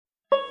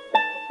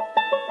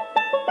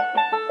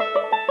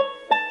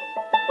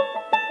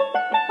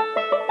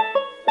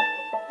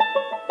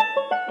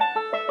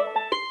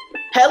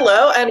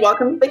Hello, and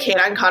welcome to the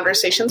Canine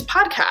Conversations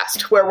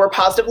podcast, where we're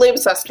positively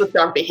obsessed with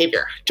dog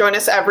behavior. Join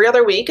us every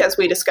other week as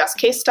we discuss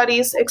case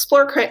studies,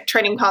 explore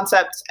training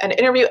concepts, and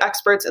interview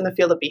experts in the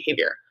field of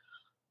behavior.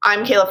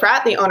 I'm Kayla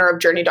Fratt, the owner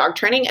of Journey Dog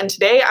Training, and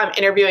today I'm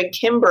interviewing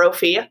Kim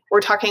Brophy. We're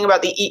talking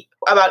about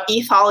about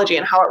ethology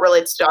and how it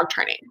relates to dog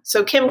training.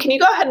 So, Kim, can you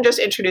go ahead and just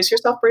introduce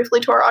yourself briefly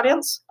to our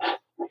audience?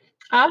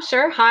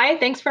 Sure. Hi,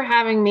 thanks for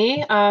having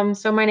me.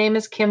 So my name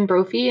is Kim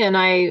Brophy, and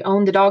I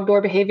own the Dog Door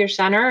Behavior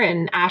Center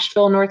in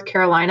Asheville, North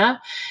Carolina.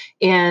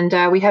 And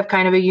we have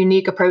kind of a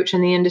unique approach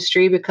in the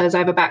industry because I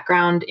have a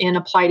background in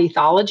applied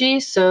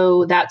ethology.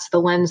 So that's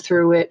the lens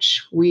through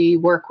which we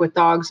work with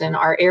dogs in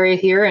our area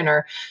here and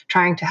are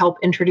trying to help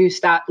introduce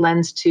that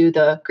lens to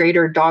the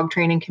greater dog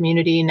training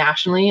community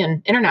nationally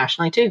and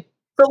internationally too.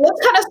 So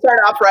let's kind of start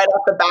off right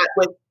off the bat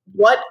with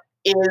what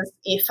is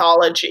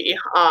ethology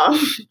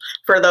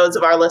for those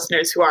of our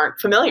listeners who aren't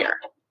familiar.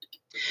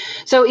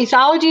 So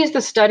ethology is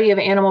the study of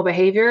animal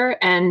behavior,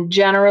 and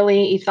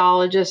generally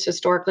ethologists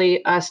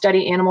historically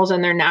study animals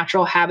in their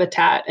natural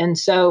habitat. And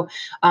so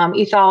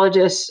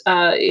ethologists,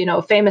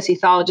 famous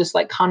ethologists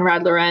like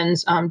Konrad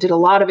Lorenz did a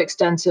lot of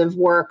extensive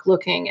work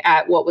looking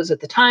at what was at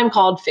the time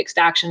called fixed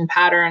action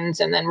patterns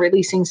and then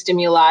releasing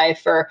stimuli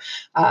for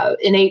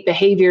innate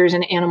behaviors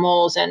in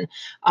animals. And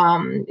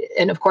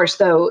of course,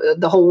 though,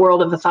 the whole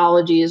world of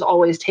ethology is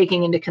always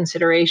taking into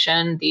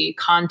consideration the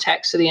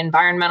context of the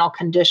environmental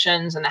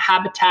conditions and the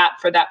habitat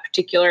for that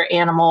particular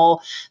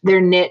animal, their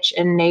niche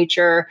in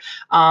nature,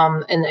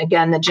 and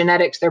again, the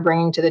genetics they're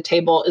bringing to the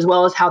table, as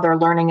well as how they're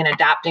learning and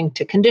adapting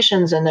to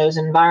conditions in those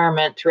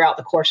environments throughout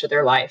the course of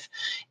their life.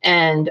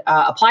 And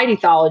applied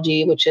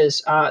ethology, which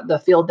is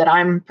the field that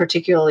I'm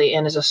particularly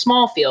in, is a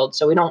small field,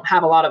 so we don't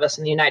have a lot of us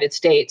in the United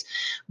States,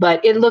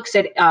 but it looks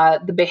at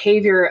the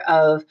behavior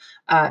of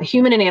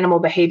human and animal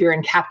behavior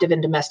in captive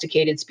and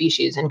domesticated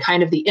species and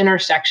kind of the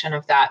intersection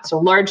of that. So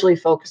largely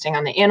focusing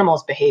on the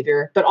animal's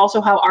behavior, but also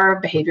how our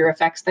behavior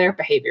affects their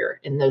behavior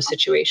in those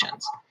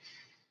situations.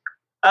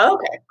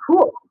 Okay,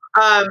 cool.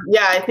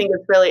 I think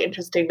it's really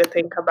interesting to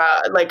think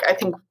about. I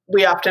think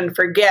we often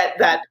forget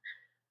that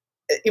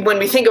when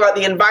we think about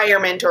the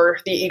environment or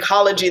the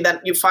ecology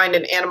that you find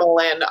an animal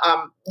in,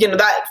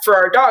 that for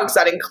our dogs,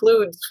 that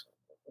includes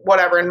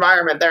whatever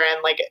environment they're in.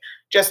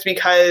 Just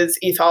because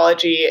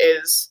ethology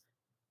is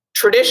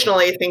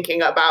traditionally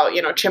thinking about,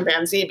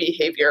 chimpanzee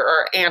behavior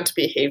or ant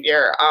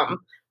behavior,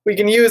 we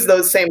can use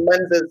those same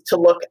lenses to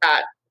look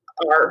at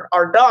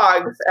our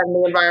dogs, and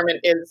the environment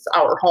is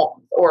our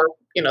homes or,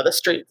 the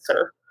streets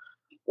or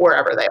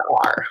wherever they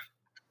are.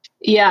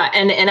 Yeah.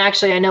 And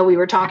actually, I know we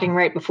were talking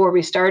right before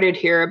we started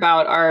here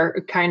about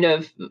our kind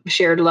of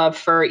shared love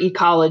for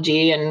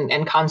ecology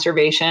and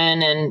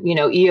conservation. And,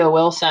 E.O.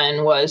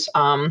 Wilson was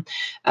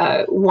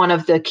one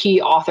of the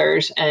key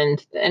authors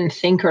and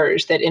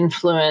thinkers that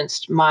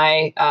influenced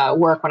my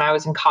work when I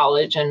was in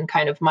college and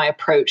kind of my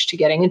approach to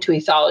getting into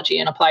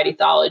ethology and applied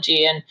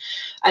ethology.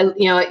 And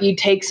you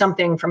take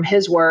something from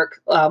his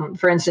work.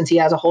 For instance, he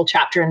has a whole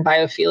chapter in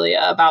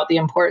Biophilia about the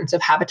importance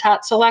of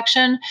habitat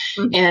selection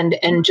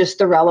and just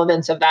the relevance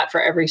of that for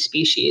every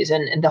species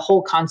and the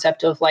whole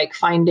concept of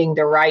finding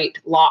the right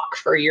lock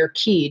for your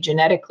key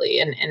genetically.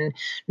 And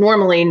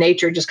normally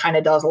nature just kind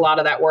of does a lot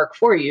of that work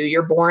for you.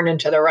 You're born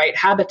into the right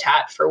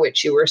habitat for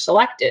which you were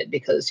selected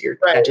because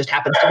that just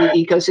happens to be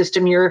the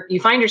ecosystem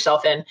you find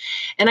yourself in.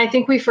 And I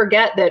think we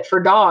forget that for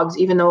dogs,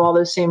 even though all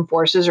those same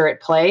forces are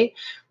at play,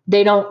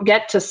 they don't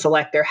get to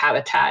select their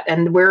habitat.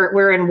 And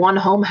we're in one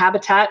home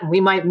habitat, and we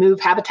might move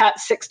habitat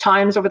 6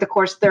 times over the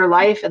course of their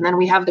life. And then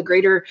we have the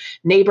greater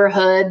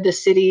neighborhood, the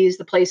cities,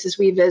 the places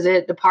we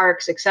visit, the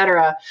parks, et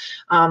cetera.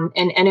 And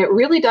it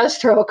really does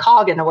throw a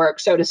cog in the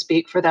works, so to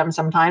speak, for them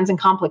sometimes and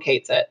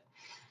complicates it.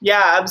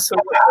 Yeah,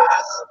 absolutely.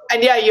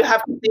 And you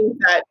have to think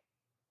that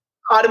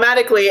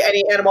automatically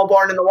any animal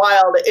born in the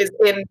wild is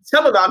in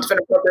some amount of an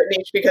appropriate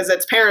niche because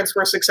its parents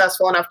were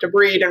successful enough to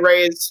breed and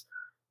raise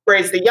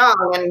the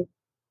young. And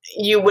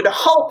you would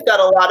hope that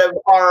a lot of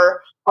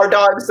our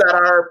dogs that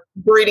are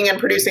breeding and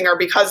producing are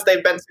because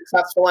they've been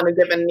successful in a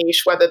given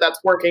niche, whether that's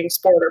working,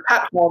 sport, or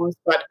pet homes.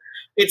 But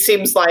it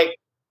seems like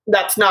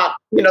that's not,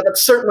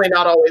 that's certainly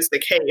not always the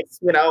case,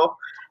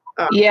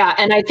 Yeah,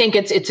 and I think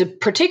it's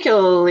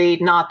particularly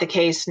not the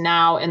case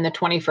now in the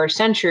 21st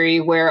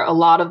century, where a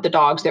lot of the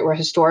dogs that were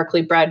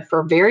historically bred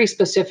for very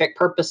specific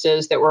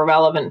purposes that were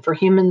relevant for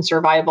human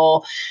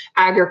survival,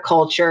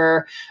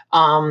 agriculture,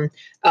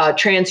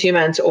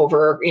 transhumance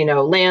over,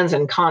 lands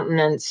and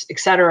continents, et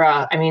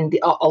cetera. I mean,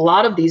 a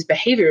lot of these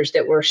behaviors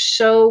that were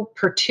so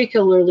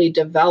particularly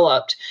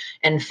developed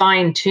and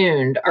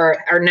fine-tuned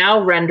are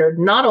now rendered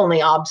not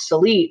only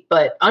obsolete,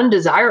 but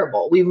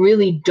undesirable. We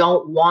really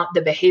don't want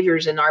the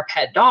behaviors in our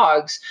pet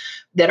dogs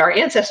that our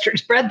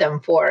ancestors bred them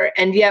for.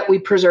 And yet we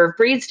preserve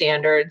breed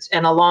standards.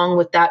 And along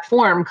with that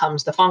form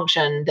comes the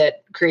function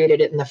that created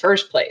it in the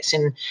first place.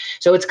 And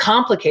so it's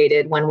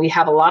complicated when we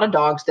have a lot of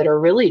dogs that are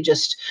really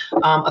just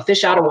a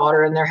fish out of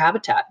water in their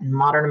habitat in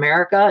modern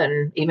America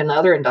and even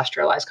other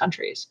industrialized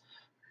countries.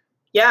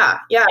 Yeah,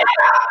 yeah.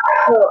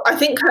 So I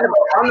think kind of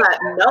on that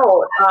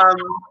note,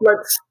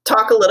 let's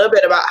talk a little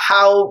bit about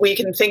how we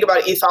can think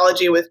about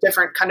ethology with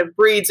different kind of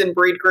breeds and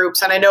breed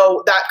groups. And I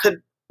know that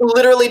could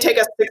literally take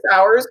us 6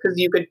 hours because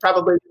you could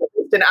probably do at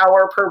least an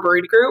hour per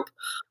breed group.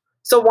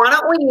 So why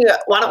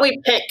don't we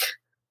pick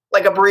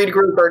like a breed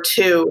group or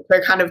two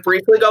to kind of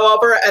briefly go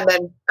over, and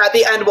then at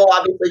the end we'll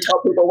obviously tell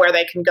people where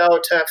they can go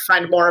to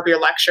find more of your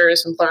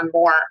lectures and learn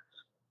more.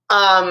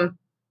 Um,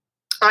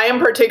 I am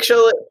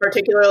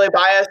particularly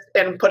biased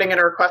in putting in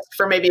a request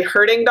for maybe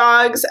herding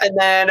dogs, and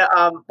then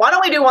why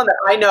don't we do one that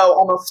I know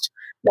almost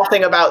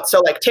nothing about? So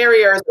like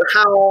terriers or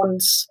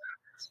hounds.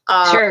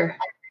 Sure.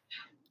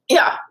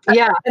 Yeah.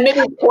 Yeah. And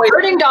maybe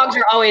herding dogs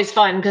are always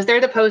fun because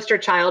they're the poster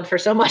child for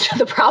so much of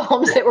the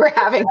problems that we're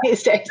having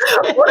these days.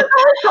 What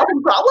are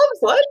problems?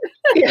 What?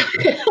 Yeah.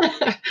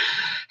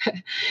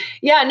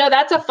 Yeah, no,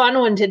 that's a fun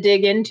one to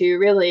dig into,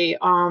 really.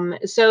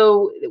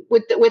 So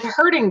with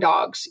herding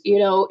dogs,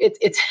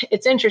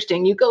 it's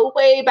interesting. You go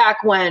way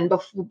back when,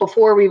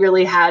 before we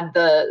really had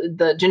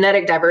the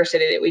genetic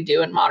diversity that we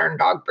do in modern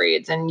dog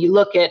breeds, and you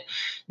look at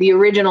the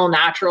original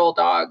natural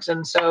dogs,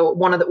 and so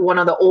one of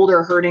the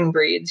older herding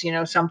breeds,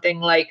 something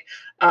like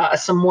a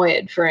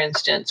Samoyed, for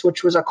instance,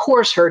 which was a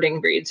coarse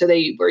herding breed. So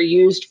they were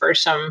used for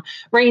some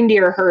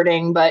reindeer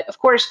herding, but of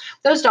course,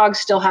 those dogs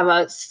still have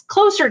a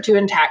closer to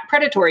intact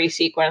predatory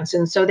sequence.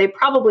 And so they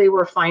probably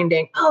were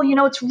finding,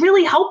 it's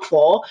really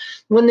helpful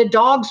when the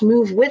dogs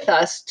move with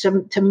us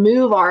to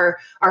move our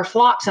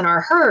flocks and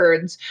our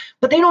herds,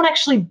 but they don't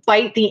actually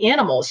bite the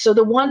animals. So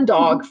the one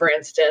dog, for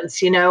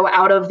instance,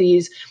 out of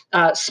these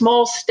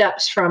small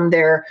steps from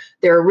their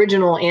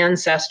original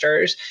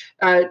ancestors,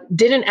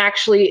 didn't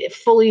actually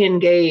fully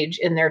engage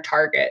in their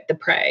target, the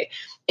prey.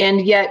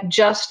 And yet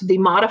just the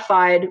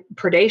modified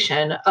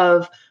predation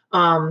of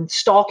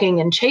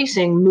stalking and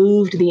chasing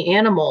moved the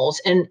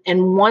animals. And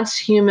once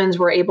humans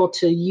were able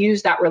to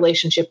use that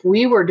relationship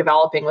we were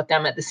developing with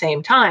them at the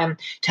same time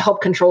to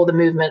help control the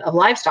movement of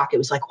livestock, it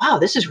was like, wow,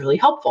 this is really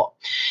helpful.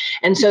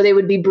 And so they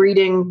would be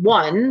breeding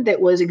one that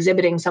was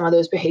exhibiting some of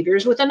those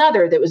behaviors with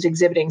another that was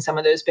exhibiting some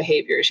of those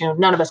behaviors.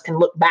 None of us can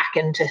look back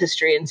into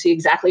history and see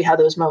exactly how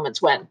those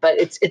moments went, but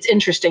it's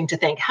interesting to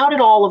think, how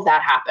did all of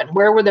that happen?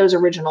 Where were those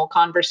original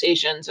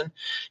conversations and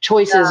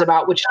choices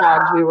about which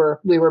dogs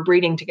we were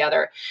breeding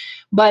together?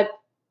 But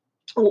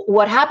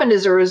what happened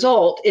as a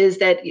result is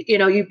that,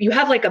 you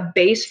have like a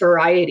base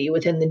variety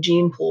within the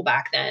gene pool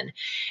back then.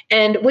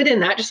 And within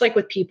that, just like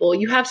with people,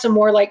 you have some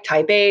more like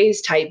type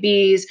A's, type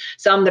B's,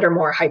 some that are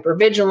more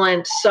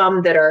hypervigilant,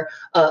 some that are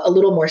a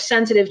little more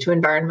sensitive to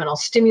environmental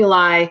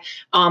stimuli,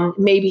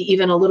 maybe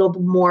even a little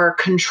more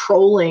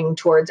controlling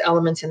towards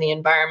elements in the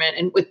environment.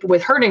 And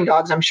with herding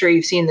dogs, I'm sure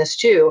you've seen this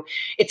too.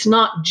 It's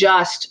not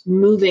just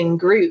moving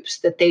groups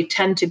that they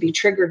tend to be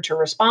triggered to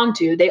respond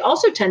to. They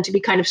also tend to be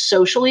kind of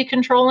socially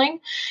controlling.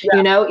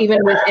 Yeah. Even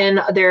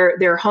within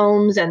their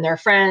homes and their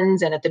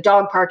friends and at the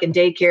dog park and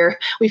daycare,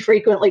 we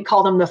frequently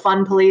call them the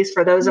fun police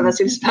for those of us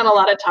who spent a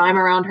lot of time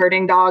around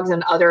herding dogs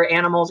and other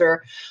animals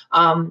or,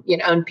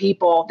 and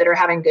people that are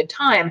having a good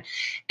time.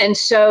 And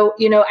so,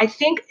 I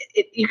think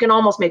you can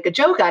almost make a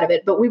joke out of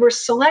it, but we were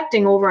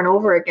selecting over and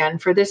over again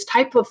for this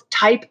type of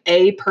type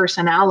A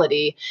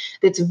personality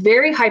that's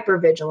very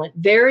hypervigilant,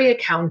 very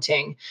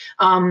accounting,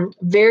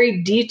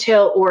 very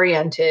detail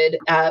oriented,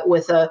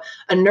 with a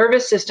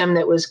nervous system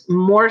that was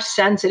more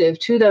sensitive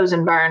to those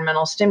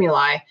environmental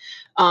stimuli.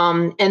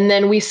 And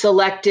then we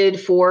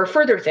selected for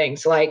further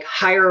things like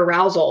higher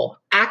arousal,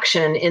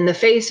 action in the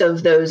face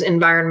of those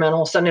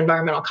sudden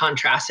environmental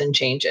contrasts and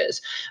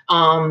changes.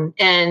 And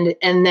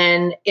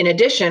then in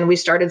addition, we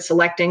started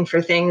selecting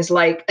for things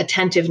like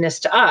attentiveness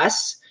to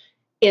us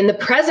in the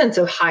presence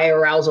of high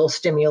arousal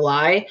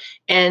stimuli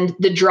and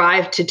the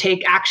drive to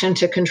take action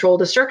to control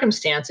the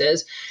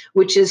circumstances,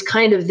 which is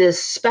kind of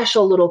this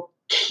special little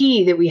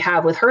key that we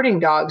have with herding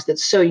dogs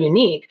that's so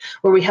unique,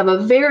 where we have a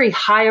very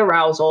high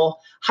arousal,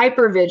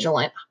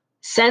 hypervigilant,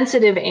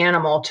 sensitive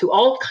animal to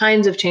all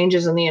kinds of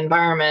changes in the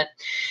environment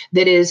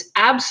that is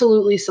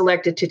absolutely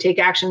selected to take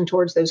action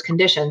towards those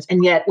conditions.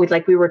 And yet,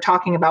 like we were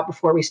talking about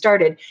before we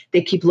started,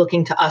 they keep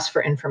looking to us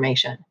for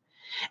information.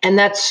 And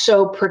that's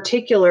so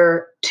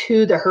particular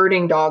to the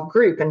herding dog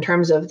group in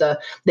terms of the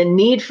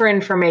need for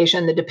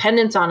information, the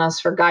dependence on us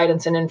for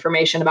guidance and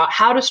information about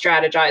how to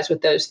strategize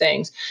with those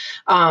things.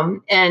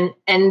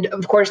 And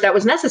of course, that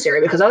was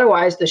necessary because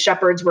otherwise the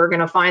shepherds were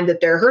going to find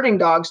that their herding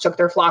dogs took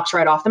their flocks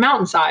right off the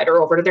mountainside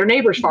or over to their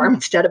neighbor's farm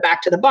instead of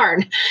back to the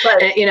barn.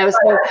 Right.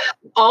 So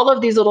all of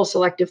these little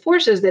selective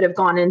forces that have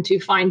gone into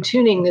fine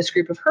tuning this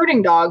group of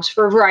herding dogs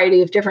for a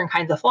variety of different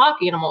kinds of flock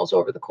animals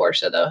over the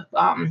course of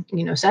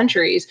the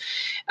centuries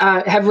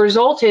have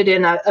resulted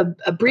in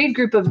a breed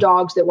group of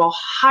dogs that, while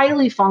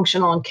highly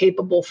functional and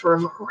capable for a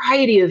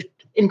variety of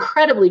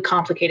incredibly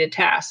complicated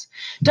tasks,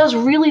 does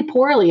really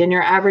poorly in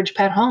your average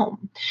pet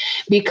home.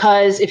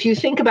 Because if you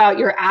think about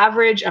your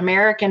average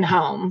American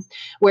home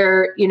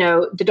where,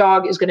 the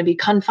dog is going to be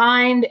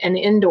confined and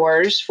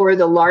indoors for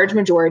the large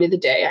majority of the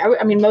day.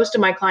 I mean, most of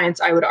my clients,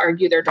 I would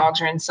argue their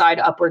dogs are inside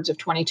upwards of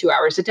 22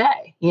 hours a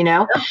day,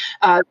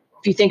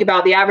 if you think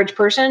about the average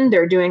person,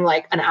 they're doing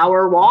like an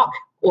hour walk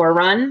or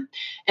run,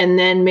 and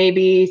then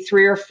maybe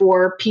 3 or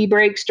 4 pee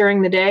breaks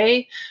during the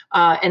day.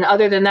 And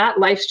other than that,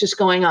 life's just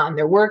going on.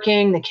 They're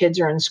working, the kids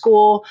are in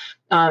school.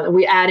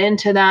 We add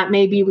into that,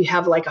 maybe we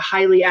have like a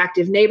highly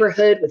active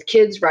neighborhood with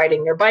kids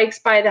riding their bikes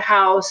by the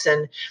house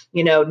and,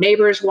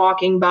 neighbors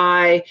walking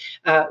by.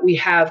 We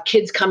have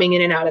kids coming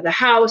in and out of the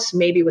house,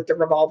 maybe with the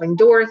revolving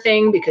door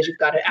thing, because you've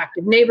got an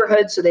active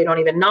neighborhood, so they don't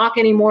even knock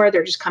anymore.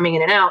 They're just coming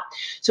in and out.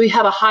 So we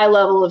have a high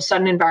level of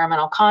sudden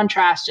environmental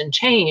contrast and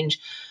change.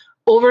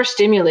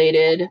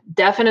 Overstimulated,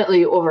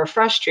 definitely over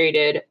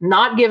frustrated,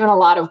 not given a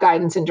lot of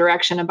guidance and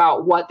direction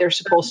about what they're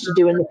supposed to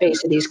do in the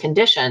face of these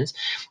conditions.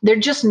 They're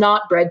just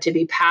not bred to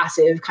be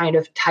passive, kind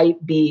of type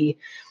B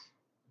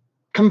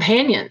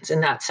companions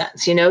in that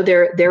sense.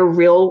 They're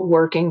real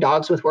working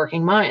dogs with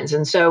working minds.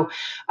 And so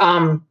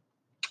I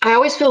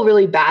always feel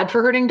really bad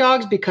for herding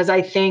dogs, because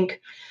I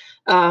think,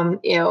 on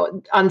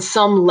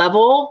some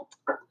level,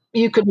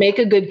 you could make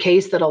a good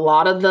case that a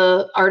lot of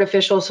the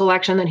artificial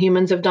selection that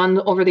humans have done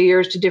over the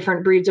years to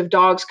different breeds of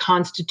dogs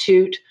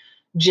constitute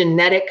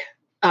genetic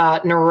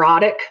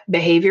neurotic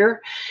behavior.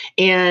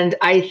 And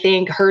I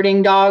think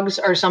herding dogs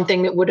are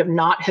something that would have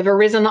not have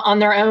arisen on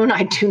their own.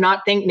 I do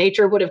not think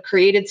nature would have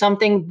created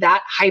something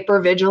that hyper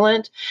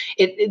vigilant.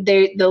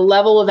 The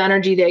level of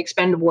energy they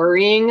expend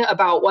worrying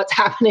about what's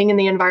happening in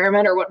the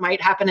environment or what might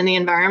happen in the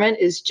environment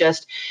is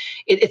just,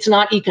 it's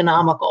not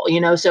economical,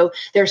 So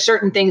there are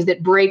certain things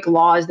that break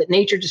laws that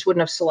nature just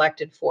wouldn't have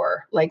selected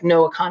for, like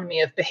no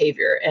economy of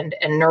behavior and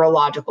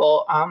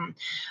neurological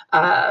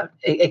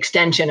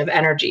extension of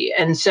energy.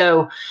 And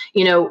so,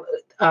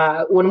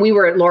 when we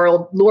were at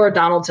Laura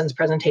Donaldson's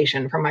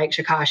presentation for Mike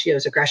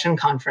Shikashio's aggression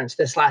conference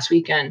this last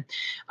weekend,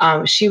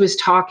 she was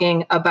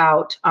talking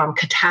about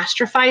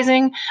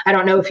catastrophizing. I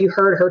don't know if you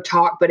heard her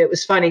talk, but it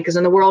was funny because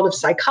in the world of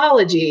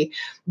psychology,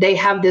 they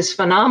have this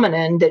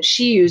phenomenon that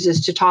she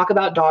uses to talk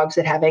about dogs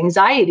that have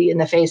anxiety in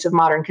the face of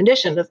modern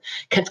conditions of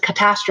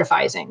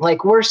catastrophizing,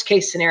 like worst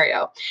case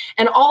scenario.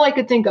 And all I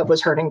could think of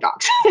was herding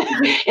dogs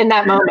in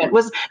that moment.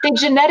 Was they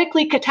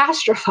genetically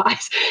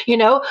catastrophize?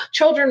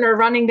 Children are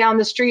running down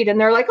the street and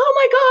they're like, oh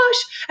my gosh,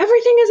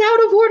 everything is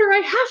out of order.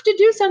 I have to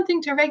do something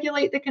to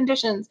regulate the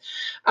conditions.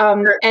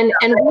 And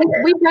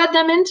we bred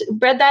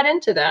that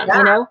into them,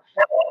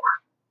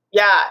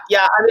 Yeah.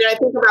 I mean, I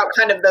think about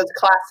kind of those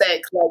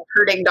classic like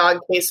herding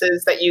dog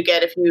cases that you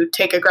get if you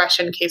take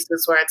aggression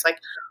cases where it's like,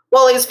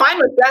 well, he's fine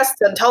with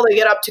guests until they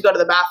get up to go to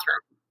the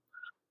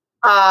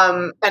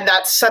bathroom. And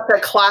that's such a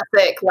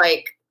classic,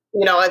 like,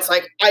 it's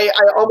like, I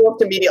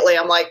almost immediately,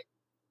 I'm like,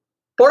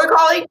 Border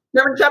Collie,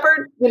 German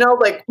Shepherd,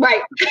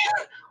 right.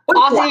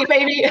 Aussie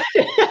baby.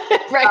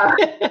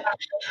 Right.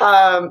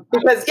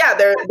 Because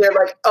they're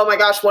like, oh my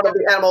gosh, one of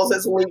the animals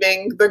is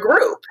leaving the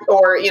group,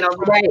 or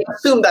right.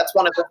 assume that's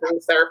one of the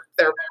things they're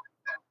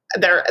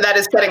that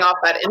is setting off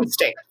that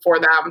instinct for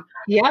them.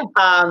 Yeah.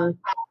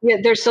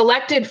 They're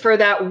selected for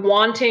that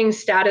wanting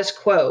status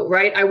quo,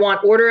 right? I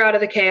want order out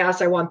of the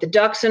chaos. I want the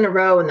ducks in a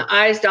row and the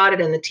I's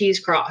dotted and the T's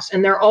crossed.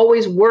 And they're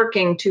always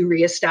working to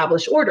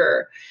reestablish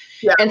order.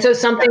 Yeah. And so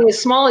something as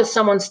small as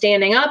someone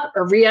standing up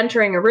or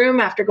re-entering a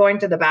room after going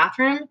to the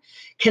bathroom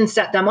can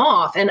set them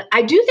off. And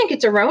I do think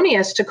it's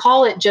erroneous to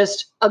call it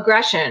just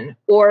aggression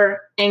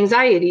or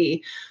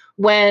anxiety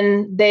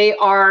when they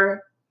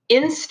are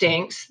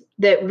instincts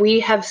that we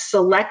have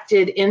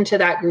selected into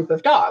that group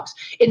of dogs.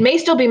 It may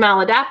still be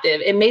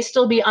maladaptive. It may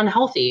still be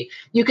unhealthy.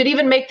 You could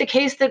even make the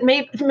case that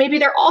maybe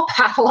they're all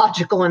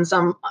pathological in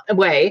some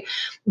way,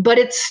 but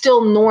it's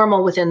still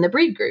normal within the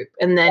breed group.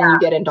 And then you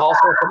get into all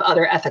sorts of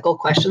other ethical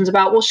questions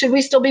about, well, should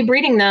we still be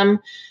breeding them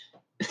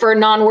for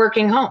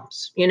non-working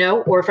homes,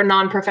 or for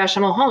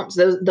non-professional homes?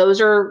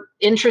 Those are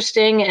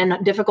interesting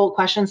and difficult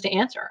questions to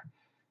answer.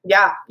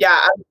 Yeah,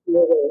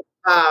 absolutely.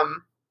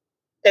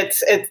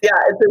 It's a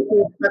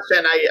huge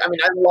question. I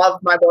mean, I love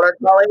my Border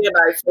Collie, and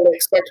I fully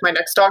expect my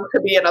next dog to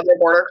be another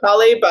Border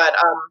Collie. But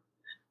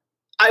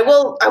I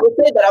will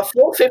say that a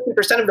full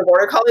 50% of the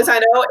Border Collies I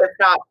know, if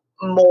not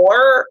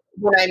more,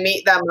 when I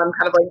meet them, I'm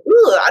kind of like,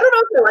 ooh, I don't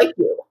know if I like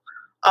you.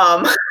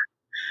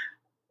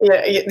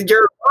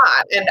 You're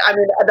not. And I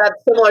mean,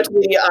 that's similar to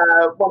the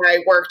when I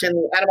worked in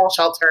the animal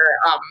shelter.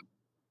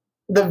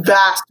 The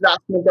vast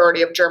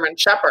majority of German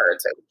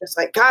Shepherds. It was just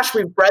like, gosh,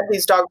 we've bred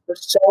these dogs for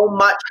so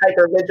much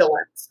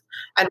hypervigilance,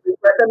 and we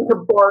bred them to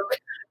bark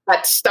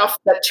at stuff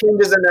that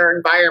changes in their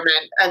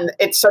environment. And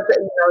it's such a,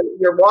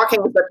 you're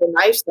walking with such a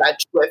knife's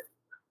edge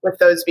with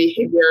those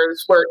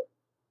behaviors where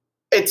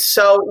it's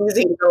so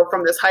easy to go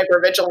from this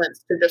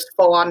hypervigilance to just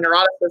full on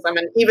neuroticism.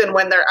 And even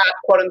when they're at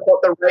quote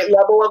unquote the right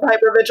level of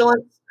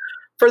hypervigilance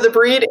for the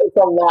breed, it's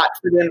a lot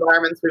for the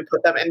environments we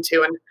put them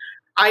into. And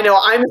I know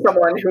I'm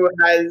someone who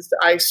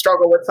I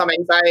struggle with some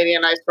anxiety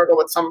and I struggle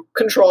with some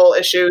control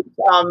issues.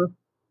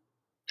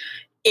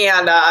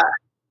 And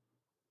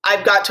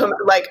I've got to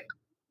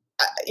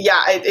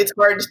it's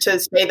hard to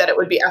say that it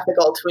would be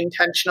ethical to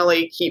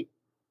intentionally keep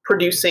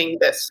producing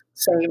this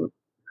same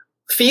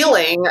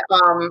feeling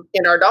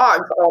in our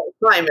dogs all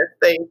the time if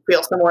they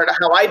feel similar to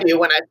how I do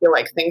when I feel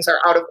like things are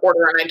out of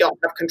order and I don't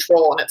have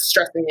control and it's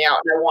stressing me out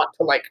and I want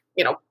to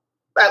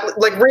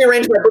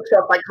rearrange my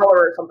bookshelf by color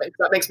or something.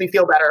 So that makes me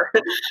feel better.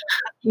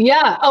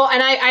 Yeah. Oh,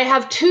 and I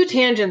have two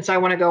tangents I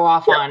want to go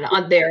off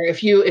on there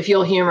if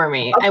you'll humor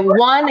me. And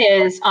one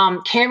is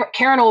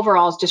Karen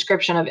Overall's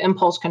description of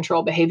impulse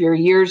control behavior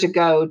years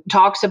ago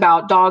talks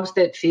about dogs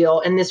that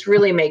feel, and this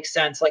really makes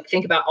sense. Like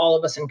think about all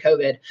of us in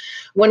COVID.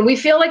 When we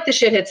feel like the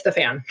shit hits the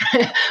fan,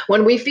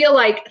 when we feel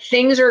like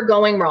things are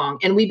going wrong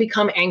and we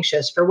become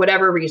anxious for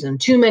whatever reason,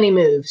 too many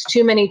moves,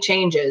 too many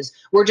changes,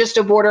 we're just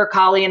a border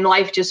collie and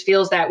life just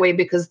feels that way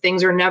because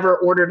things are never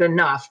ordered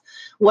enough.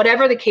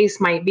 Whatever the case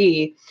might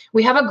be,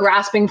 we have a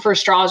grasping for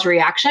straws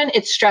reaction.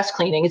 It's stress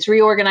cleaning. It's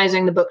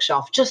reorganizing the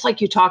bookshelf, just like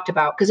you talked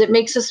about, because it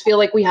makes us feel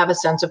like we have a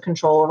sense of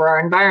control over our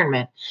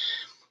environment.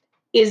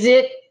 Is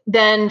it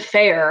then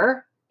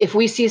fair if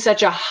we see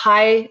such a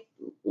high,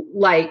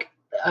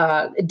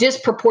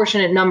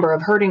 disproportionate number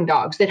of herding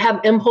dogs that have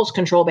impulse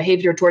control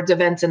behavior towards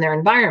events in their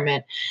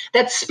environment,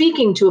 that's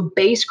speaking to a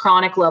base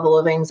chronic level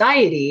of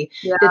anxiety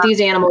that these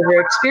animals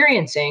are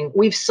experiencing?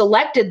 We've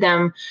selected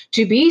them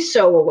to be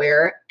so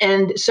aware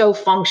and so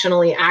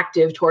functionally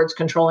active towards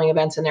controlling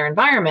events in their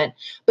environment.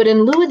 But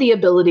in lieu of the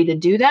ability to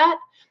do that,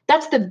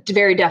 that's the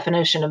very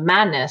definition of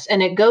madness.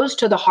 And it goes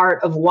to the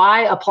heart of why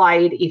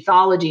applied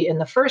ethology in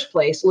the first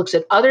place looks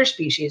at other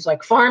species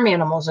like farm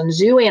animals and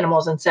zoo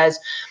animals and says,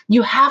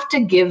 you have to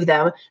give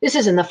them, this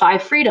is in the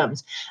 5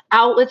 freedoms,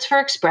 outlets for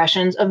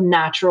expressions of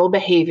natural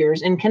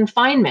behaviors in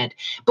confinement.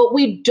 But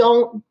we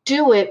don't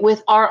do it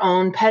with our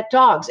own pet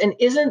dogs. And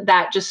isn't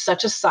that just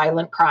such a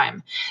silent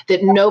crime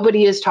that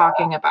nobody is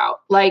talking about?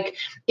 Like,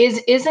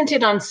 isn't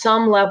it on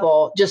some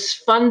level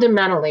just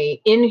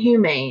fundamentally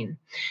inhumane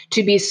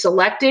to be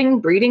selecting,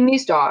 breeding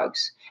these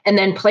dogs, and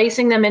then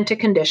placing them into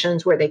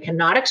conditions where they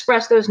cannot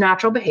express those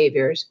natural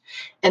behaviors?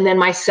 And then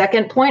my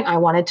second point I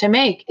wanted to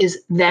make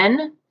is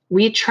then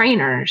we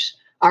trainers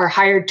are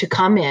hired to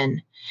come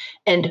in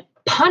and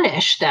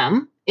punish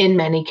them in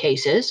many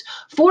cases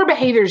for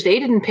behaviors they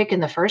didn't pick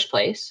in the first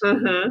place.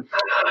 Mm-hmm.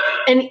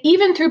 And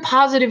even through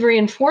positive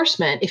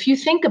reinforcement, if you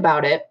think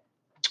about it,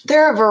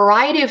 there are a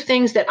variety of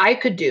things that I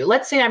could do.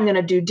 Let's say I'm going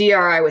to do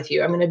DRI with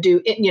you. I'm going to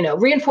do,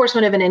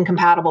 reinforcement of an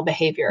incompatible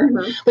behavior.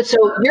 Mm-hmm. But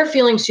so you're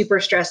feeling super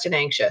stressed and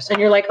anxious and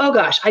you're like, oh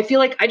gosh, I feel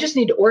like I just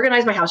need to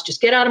organize my house. Just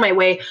get out of my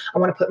way. I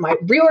want to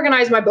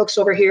reorganize my books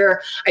over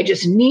here. I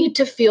just need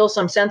to feel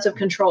some sense of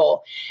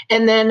control.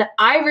 And then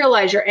I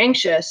realize you're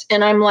anxious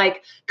and I'm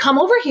like, come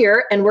over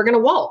here and we're going to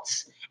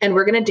waltz. And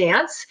we're going to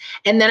dance.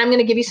 And then I'm going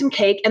to give you some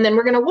cake. And then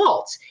we're going to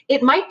waltz.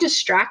 It might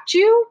distract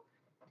you.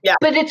 Yeah.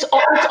 But it's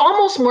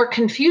almost more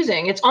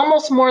confusing. It's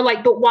almost more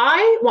like, but why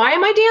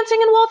am I dancing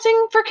and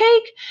waltzing for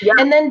cake? Yeah.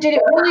 And then did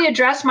it really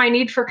address my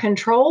need for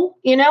control?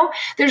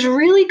 There's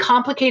really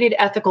complicated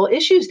ethical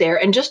issues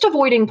there. And just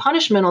avoiding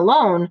punishment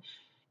alone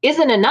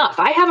isn't enough.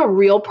 I have a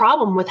real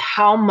problem with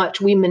how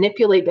much we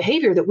manipulate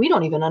behavior that we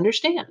don't even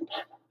understand.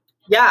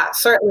 Yeah,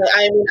 certainly.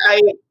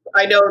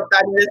 I know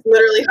that this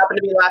literally happened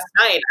to me last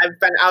night. I've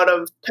been out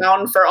of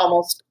town for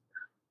almost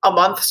a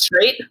month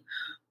straight.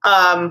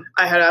 I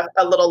had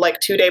a little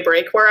 2-day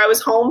break where I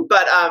was home,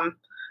 but,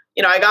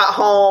 I got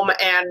home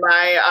and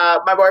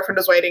my boyfriend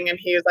was waiting and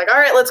he was like, all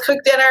right, let's cook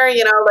dinner. I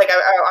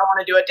want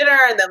to do a dinner.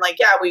 And then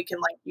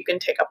you can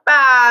take a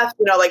bath,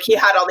 he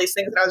had all these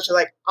things. And I was just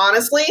like,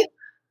 honestly,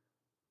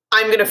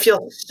 I'm going to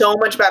feel so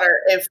much better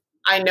if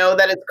I know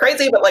that it's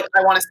crazy, but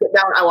I want to sit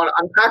down. I want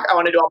to unpack. I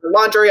want to do all my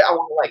laundry. I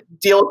want to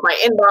deal with my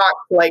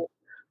inbox.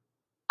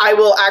 I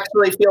will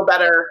actually feel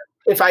better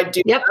if I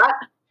do that.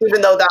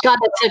 Even though God,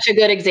 that's such a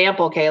good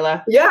example,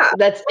 Kayla. Yeah,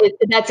 that's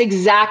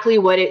exactly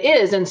what it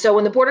is. And so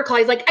when the border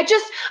collie is like, I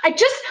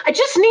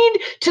just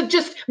need to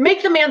just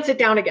make the man sit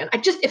down again.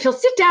 If he'll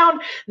sit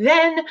down,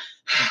 then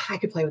I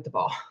could play with the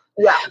ball.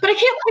 Yeah, but I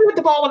can't play with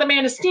the ball when the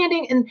man is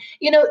standing. And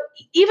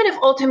even if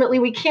ultimately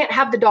we can't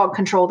have the dog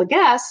control the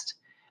guest,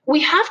 we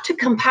have to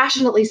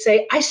compassionately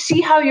say, I see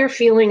how you're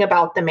feeling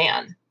about the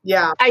man.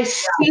 Yeah. I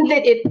see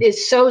that it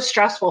is so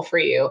stressful for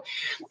you.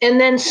 And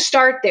then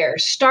start there.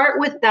 Start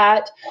with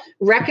that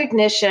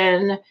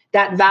recognition,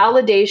 that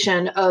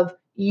validation of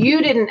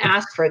you didn't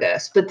ask for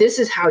this, but this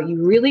is how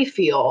you really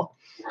feel.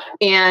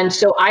 And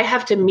so I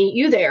have to meet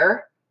you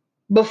there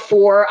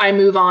before I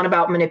move on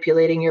about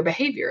manipulating your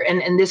behavior.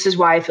 And this is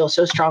why I feel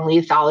so strongly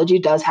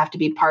ethology does have to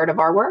be part of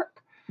our work.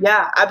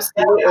 Yeah,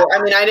 absolutely.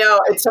 I mean, I know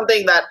it's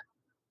something that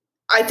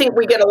I think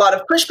we get a lot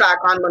of pushback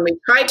on when we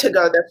try to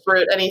go this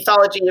route, and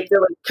ethology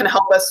really can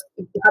help us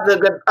have a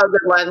good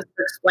lens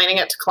for explaining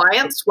it to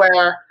clients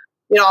where,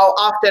 I'll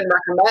often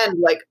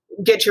recommend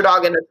get your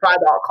dog into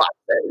tribal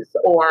classes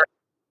or,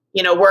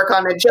 work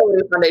on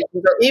agility foundations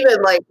or even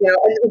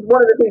and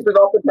one of the things we've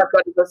also talked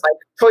about is this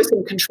choice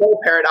and control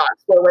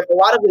paradox where with a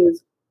lot of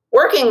these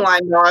working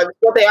line dogs,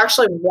 what they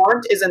actually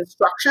want is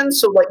instruction.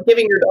 So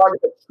giving your dog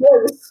the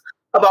choice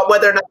about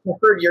whether or not to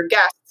herd your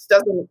guests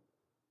doesn't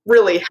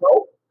really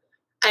help.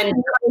 And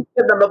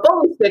give them a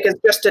bone stick is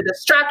just a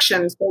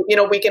distraction. So,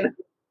 we can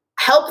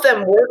help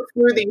them work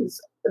through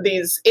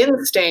these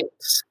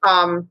instincts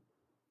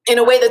in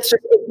a way that's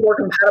just more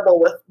compatible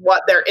with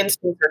what their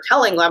instincts are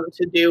telling them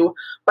to do,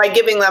 by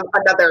giving them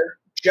another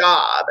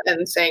job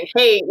and saying,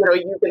 hey,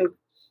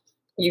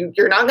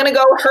 you're not going to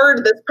go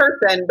herd this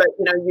person, but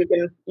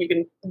you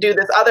can do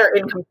this other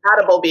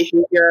incompatible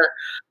behavior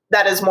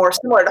that is more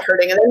similar to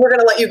herding, and then we're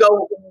going to let you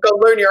go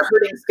learn your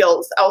herding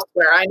skills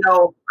elsewhere. I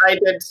know I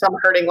did some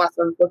herding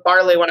lessons with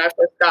Barley when I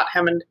first got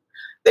him, and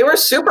they were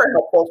super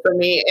helpful for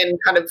me in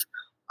kind of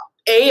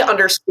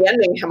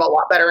understanding him a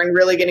lot better and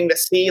really getting to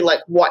see like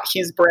what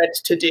he's bred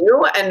to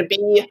do, and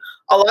B,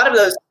 a lot of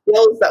those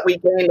skills that we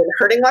gained in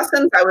herding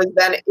lessons, I was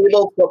then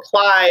able to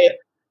apply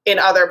in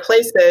other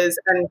places,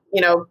 and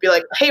be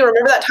like, hey,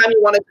 remember that time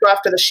you wanted to go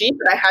after the sheep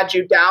and I had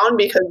you down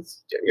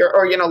because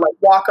like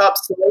walk up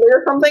slowly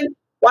or something?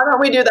 Why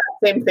don't we do that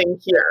same thing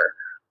here?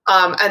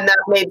 And that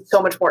made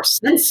so much more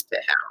sense to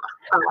him.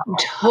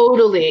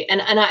 Totally.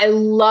 And I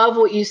love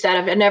what you said.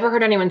 I've never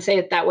heard anyone say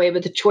it that way,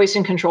 but the choice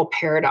and control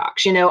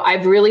paradox.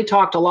 I've really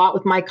talked a lot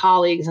with my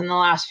colleagues in the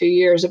last few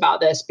years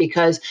about this,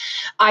 because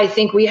I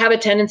think we have a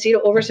tendency to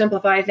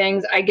oversimplify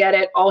things. I get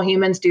it. All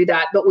humans do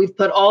that. But we've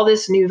put all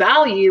this new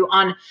value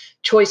on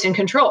choice and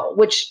control,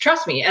 which,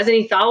 trust me, as an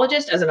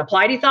ethologist, as an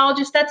applied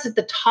ethologist, that's at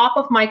the top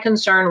of my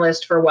concern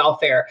list for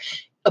welfare.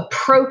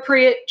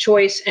 Appropriate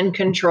choice and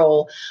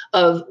control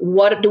of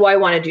what do I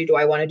want to do? Do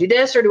I want to do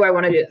this or do I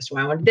want to do this? Do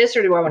I want to do this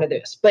or do I want to do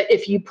this? But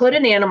if you put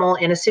an animal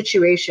in a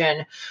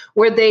situation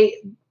where they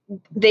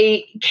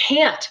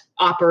can't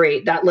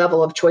operate that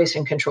level of choice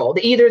and control,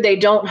 either they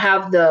don't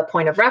have the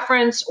point of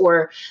reference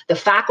or the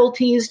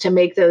faculties to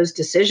make those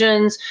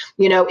decisions,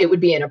 it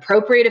would be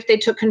inappropriate if they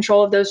took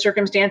control of those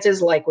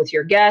circumstances, like with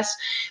your guests,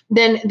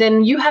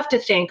 then you have to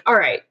think, all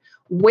right,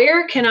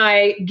 where can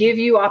I give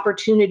you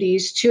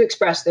opportunities to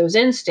express those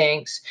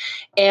instincts?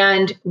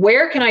 And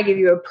where can I give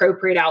you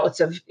appropriate outlets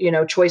of,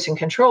 choice and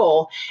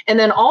control? And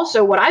then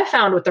also what I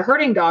found with the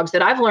herding dogs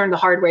that I've learned the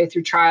hard way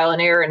through trial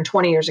and error and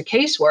 20 years of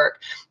casework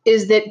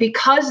is that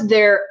because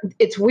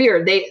it's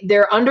weird,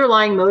 their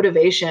underlying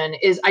motivation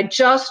is, I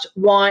just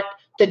want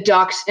the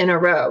ducks in a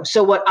row.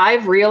 So what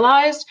I've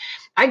realized,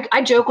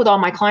 I joke with all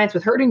my clients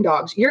with herding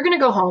dogs, you're going to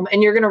go home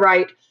and you're going to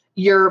write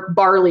your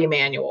Barley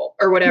manual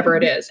or whatever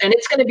it is. And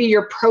it's going to be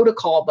your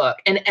protocol book.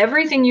 And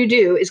everything you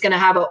do is going to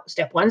have a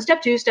step 1,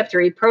 step 2, step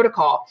 3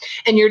 protocol.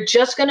 And you're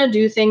just going to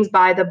do things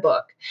by the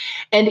book.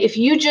 And if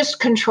you just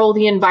control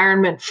the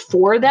environment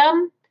for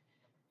them,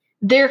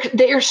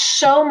 they're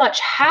so much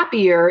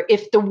happier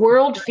if the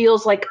world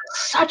feels like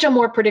such a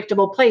more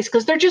predictable place,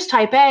 because they're just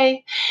type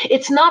A.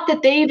 It's not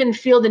that they even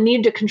feel the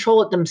need to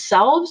control it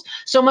themselves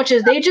so much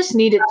as they just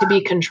need it to be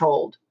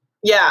controlled.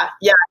 Yeah.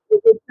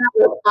 It's not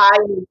what I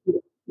need to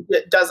do.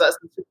 Does us.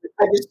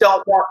 I just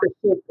don't want the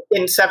sheep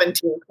in 17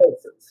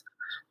 places,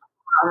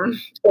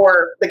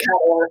 or the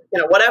cattle,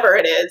 or whatever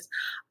it is.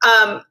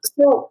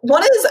 So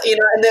what is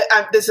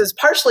and this is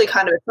partially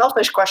kind of a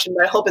selfish question,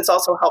 but I hope it's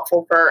also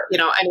helpful for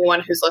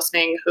anyone who's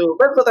listening who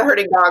works with a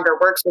herding dog or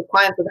works with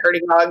clients with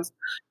herding dogs.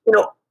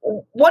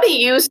 What do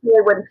you say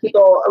when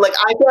people like?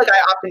 I feel like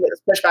I often get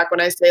this pushback when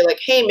I say like,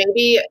 hey,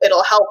 maybe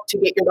it'll help to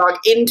get your dog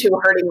into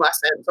herding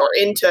lessons or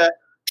into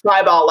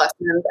tribal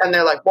lessons, and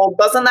they're like, well,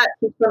 doesn't that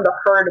teach them to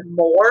herd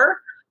more?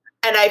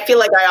 And I feel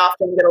like I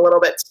often get a little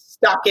bit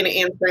stuck in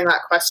answering that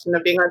question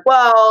of being like,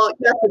 well,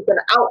 yes, it's an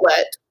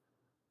outlet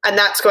and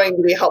that's going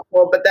to be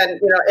helpful, but then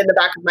in the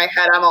back of my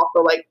head I'm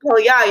also like, well,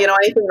 yeah,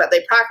 anything that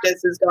they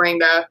practice is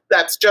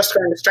that's just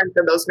going to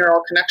strengthen those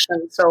neural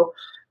connections. So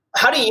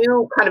how do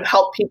you kind of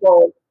help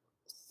people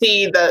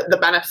see the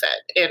benefit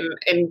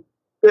in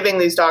giving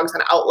these dogs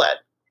an outlet?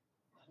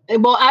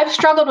 Well, I've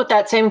struggled with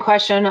that same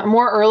question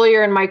more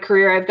earlier in my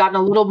career. I've gotten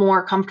a little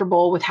more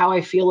comfortable with how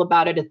I feel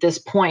about it at this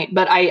point.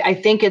 But I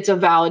think it's a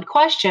valid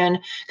question,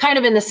 kind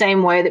of in the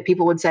same way that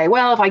people would say,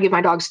 well, if I give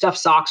my dog stuffed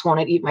socks, won't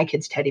it eat my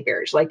kids' teddy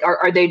bears? Like,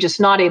 are they just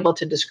not able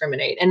to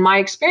discriminate? And my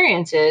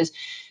experience is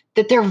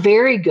that they're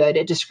very good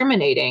at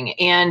discriminating,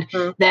 and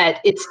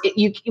that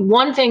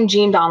one thing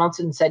Gene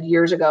Donaldson said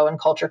years ago in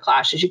Culture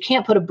Clash is you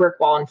can't put a brick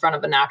wall in front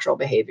of a natural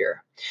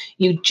behavior.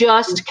 You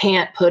just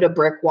can't put a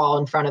brick wall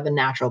in front of a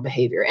natural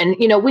behavior. And,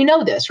 we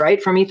know this,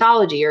 right? From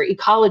ethology or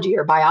ecology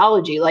or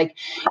biology, like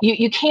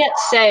you can't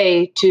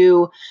say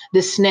to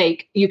the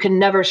snake, you can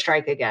never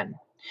strike again.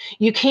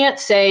 You can't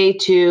say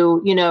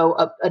to,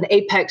 an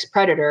apex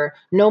predator,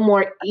 no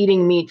more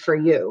eating meat for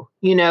you,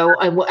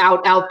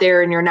 out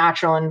there in your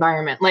natural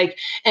environment. Like,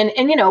 and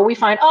we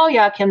find, oh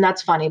yeah, Kim,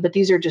 that's funny, but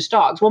these are just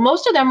dogs. Well,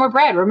 most of them were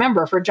bred,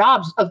 remember, for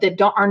jobs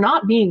that are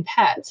not being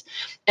pets.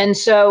 And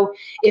so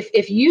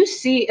if you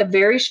see a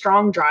very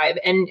strong drive,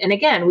 and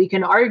again, we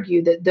can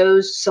argue that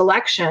those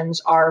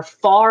selections are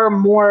far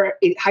more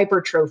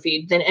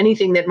hypertrophied than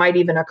anything that might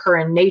even occur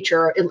in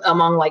nature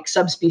among like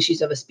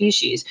subspecies of a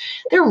species.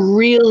 They're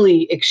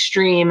really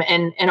extreme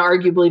and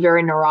arguably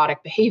very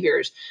neurotic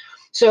behaviors.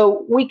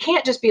 So we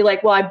can't just be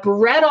like, well, I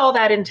bred all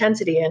that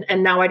intensity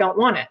and now I don't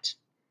want it.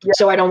 Yeah.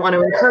 So I don't want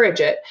to encourage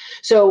it.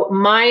 So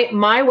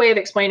my way of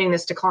explaining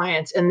this to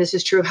clients, and this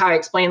is true of how I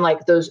explain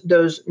like those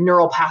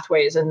neural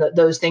pathways and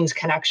those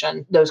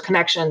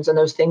connections and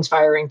those things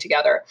firing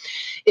together,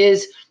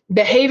 is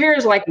behavior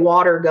is like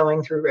water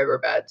going through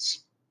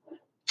riverbeds.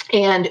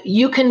 And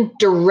you can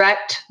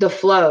direct the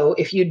flow.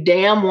 If you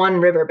dam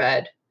one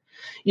riverbed,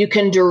 you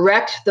can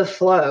direct the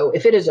flow.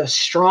 If it is a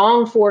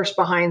strong force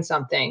behind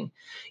something,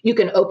 you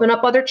can open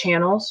up other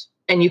channels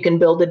and you can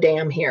build a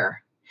dam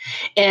here.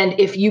 And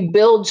if you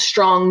build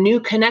strong new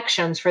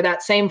connections for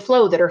that same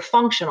flow that are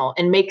functional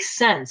and make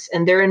sense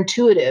and they're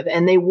intuitive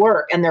and they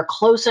work and they're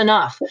close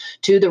enough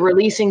to the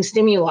releasing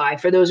stimuli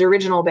for those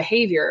original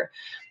behavior,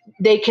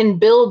 they can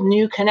build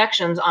new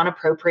connections on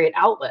appropriate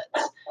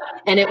outlets,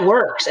 and it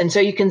works. And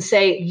so you can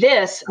say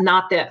this,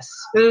 not this,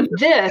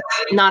 this,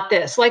 not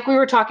this. Like we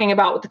were talking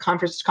about with the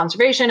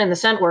conservation and the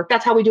scent work,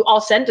 that's how we do all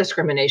scent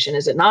discrimination,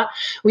 is it not?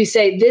 We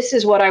say, this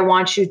is what I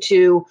want you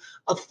to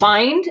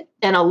find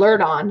and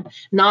alert on,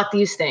 not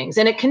these things.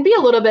 And it can be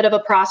a little bit of a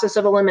process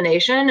of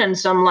elimination and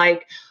some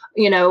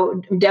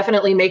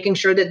definitely making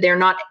sure that they're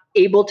not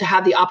able to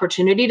have the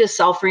opportunity to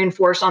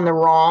self-reinforce on the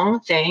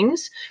wrong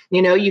things.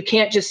 You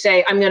can't just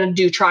say, I'm going to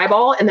do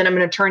tri-ball and then I'm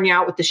going to turn you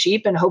out with the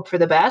sheep and hope for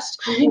the best.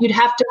 Mm-hmm. You'd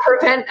have to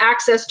prevent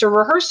access to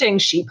rehearsing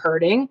sheep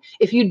herding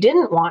if you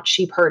didn't want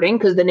sheep herding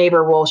because the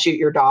neighbor will shoot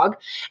your dog,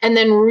 and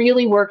then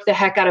really work the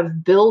heck out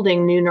of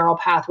building new neural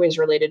pathways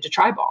related to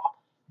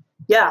tri-ball.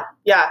 Yeah.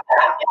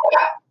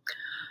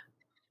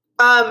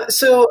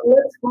 So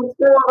let's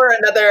go over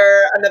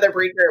another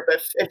breed group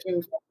if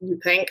you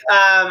think.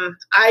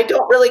 I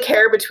don't really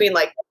care between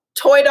like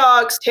toy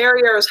dogs,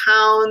 terriers,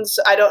 hounds.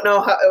 I don't know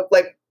how,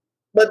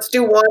 let's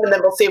do one and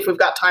then we'll see if we've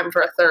got time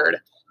for a third.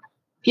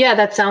 Yeah,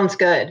 that sounds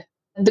good.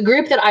 The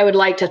group that I would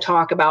like to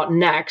talk about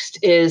next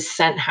is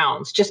scent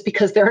hounds, just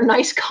because they're a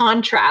nice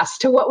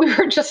contrast to what we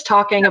were just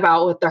talking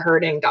about with the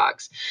herding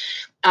dogs.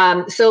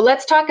 So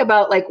let's talk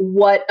about like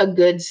what a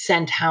good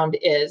scent hound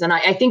is. And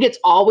I think it's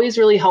always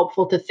really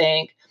helpful to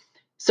think,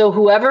 so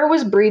whoever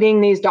was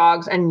breeding these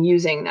dogs and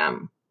using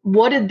them,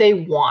 what did they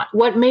want?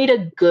 What made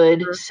a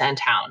good scent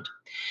hound?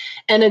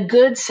 And a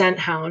good scent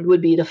hound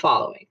would be the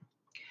following.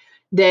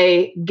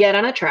 They get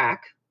on a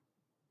track.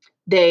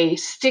 They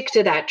stick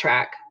to that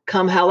track,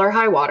 come hell or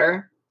high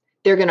water.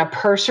 They're going to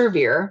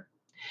persevere.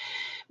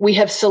 We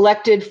have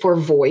selected for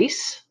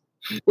voice,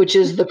 which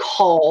is the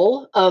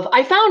call of,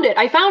 I found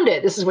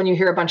it. This is when you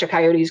hear a bunch of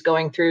coyotes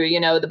going through,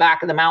 the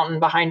back of the mountain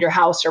behind your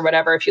house or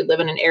whatever, if you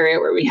live in an area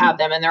where we have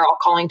them and they're all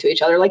calling to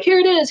each other, like, here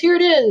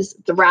it is,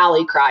 the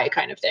rally cry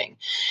kind of thing.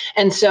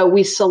 And so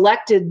we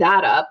selected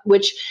that up,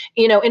 which,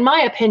 in my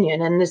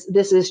opinion, and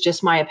this is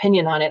just my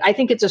opinion on it, I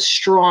think it's a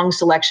strong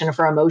selection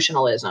for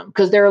emotionalism,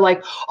 because they're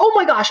like, oh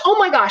my gosh.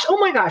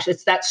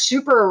 It's that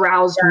super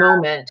aroused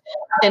moment.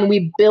 And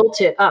we built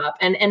it up.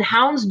 And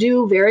hounds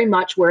do very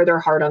much wear their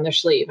heart on their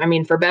sleeve. I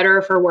mean, for better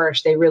or for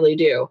worse, they really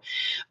do.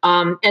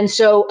 And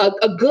so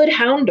a good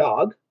hound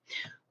dog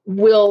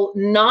will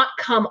not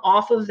come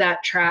off of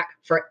that track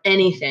for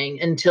anything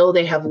until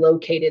they have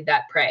located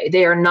that prey.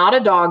 They are not a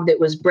dog that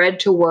was bred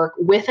to work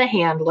with a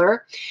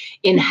handler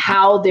in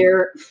how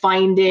they're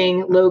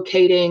finding,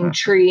 locating,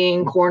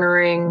 treeing,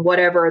 cornering,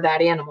 whatever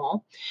that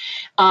animal.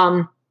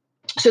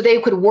 So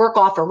they could work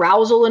off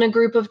arousal in a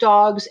group of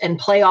dogs and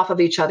play off of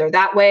each other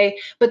that way,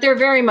 but they're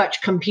very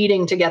much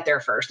competing to get there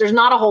first. There's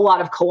not a whole lot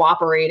of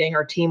cooperating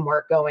or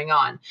teamwork going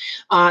on.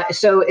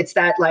 So it's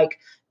that like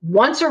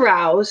once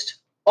aroused,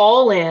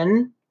 all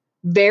in,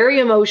 very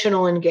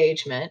emotional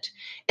engagement,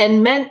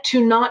 and meant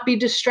to not be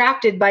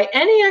distracted by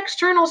any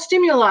external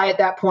stimuli at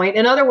that point.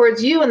 In other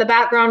words, you in the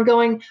background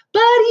going,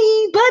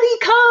 buddy,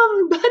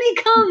 come.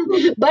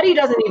 Buddy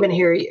doesn't even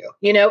hear you,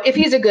 if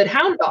he's a good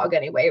hound dog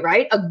anyway,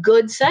 right? A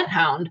good scent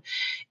hound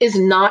is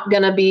not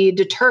going to be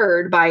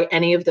deterred by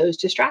any of those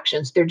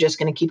distractions. They're just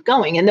going to keep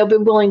going, and they'll be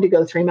willing to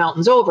go 3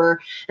 mountains over.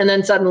 And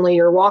then suddenly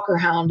your walker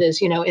hound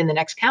is, in the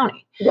next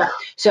county. Yeah.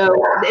 So,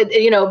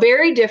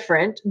 very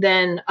different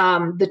than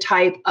the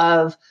type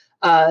of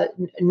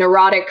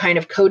neurotic kind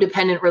of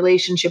codependent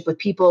relationship with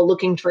people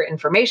looking for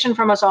information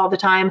from us all the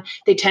time.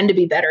 They tend to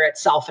be better at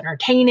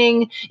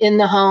self-entertaining in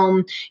the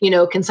home,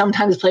 can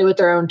sometimes play with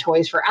their own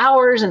toys for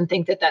hours and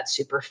think that that's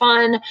super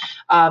fun.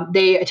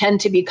 They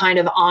tend to be kind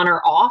of on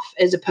or off,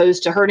 as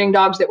opposed to herding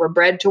dogs that were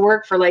bred to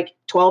work for like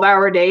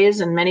 12-hour days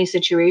in many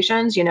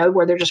situations,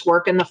 where they're just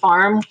working the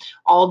farm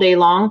all day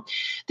long.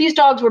 These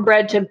dogs were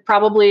bred to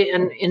probably,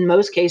 and in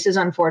most cases,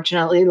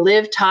 unfortunately,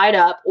 live tied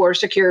up or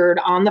secured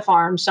on the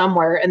farm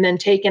somewhere, and then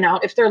taken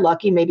out, if they're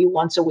lucky, maybe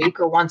once a week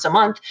or once a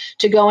month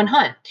to go and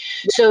hunt.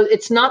 So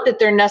it's not that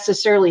they're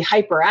necessarily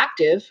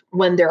hyperactive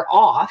when they're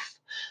off,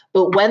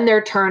 but when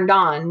they're turned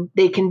on,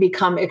 they can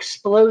become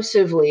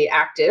explosively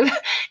active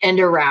and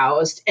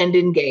aroused and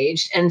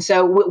engaged. And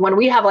so when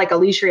we have like a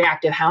leash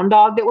reactive hound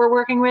dog that we're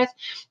working with,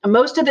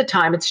 most of the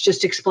time it's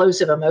just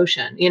explosive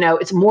emotion.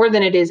 It's more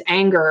than it is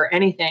anger or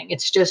anything.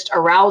 It's just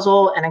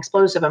arousal and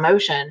explosive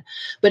emotion.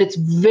 But it's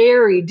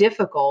very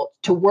difficult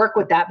to work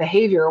with that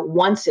behavior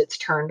once it's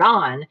turned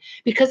on,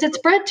 because it's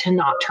bred to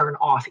not turn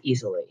off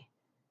easily.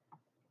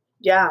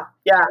 Yeah,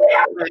 yeah.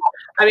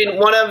 I mean,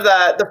 one of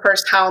the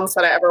first hounds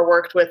that I ever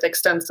worked with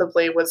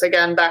extensively was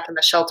again back in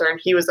the shelter, and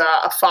he was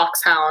a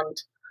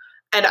foxhound.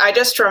 And I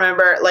just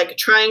remember like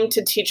trying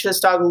to teach this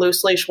dog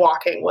loose leash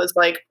walking was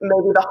like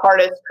maybe the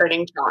hardest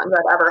training challenge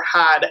I've ever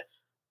had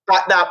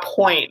at that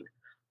point,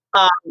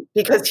 um,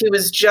 because he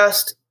was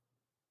just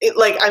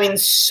like, I mean,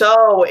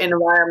 so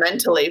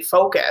environmentally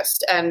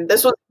focused. And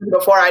this was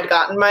before I'd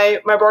gotten my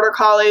border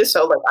collie,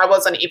 so like I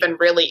wasn't even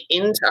really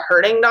into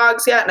herding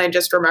dogs yet. And I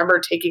just remember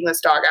taking this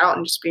dog out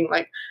and just being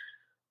like,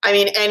 I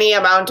mean, any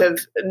amount of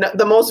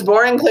the most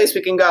boring place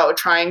we can go,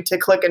 trying to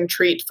click and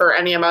treat for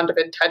any amount of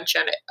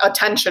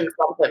attention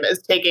from him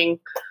is taking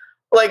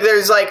like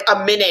there's like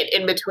a minute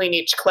in between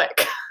each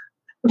click.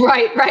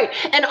 Right, right.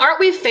 And aren't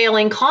we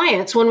failing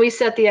clients when we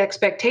set the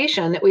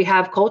expectation that we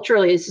have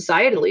culturally,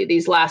 societally,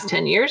 these last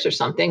 10 years or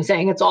something,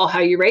 saying it's all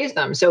how you raise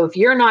them? So if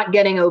you're not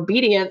getting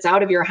obedience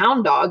out of your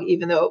hound dog,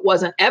 even though it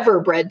wasn't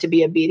ever bred to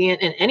be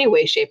obedient in any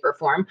way, shape, or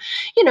form,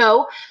 you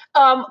know,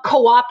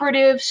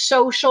 cooperative,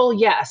 social,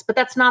 yes, but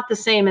that's not the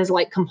same as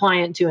like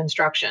compliant to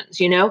instructions,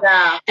 you know?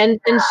 Yeah. And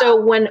so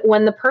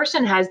when the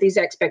person has these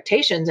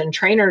expectations and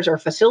trainers are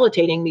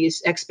facilitating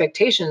these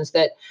expectations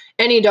that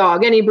any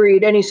dog, any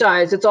breed, any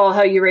size, it's all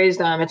how you raise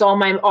them. It's all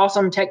my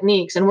awesome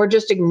techniques. And we're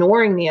just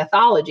ignoring the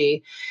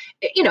ethology.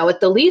 You know,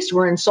 at the least,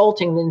 we're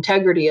insulting the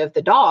integrity of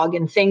the dog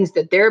and things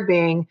that they're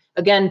being,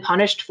 again,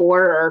 punished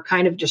for or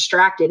kind of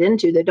distracted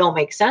into that don't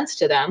make sense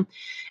to them.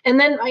 And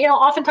then, you know,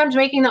 oftentimes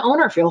making the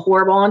owner feel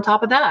horrible on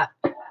top of that.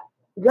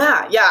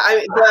 Yeah. Yeah.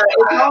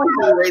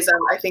 The reason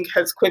I think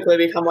has quickly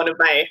become one of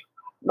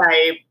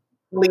my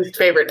least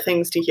favorite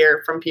things to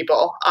hear from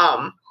people.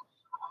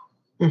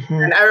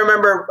 And I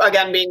remember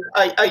again being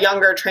a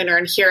younger trainer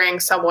and hearing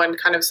someone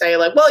kind of say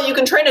like, well, you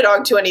can train a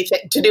dog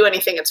to do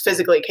anything it's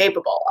physically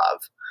capable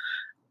of.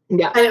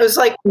 Yeah. And it was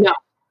like, no,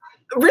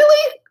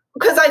 really?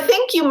 Because I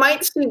think you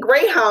might see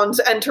greyhounds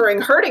entering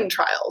herding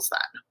trials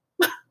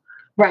then.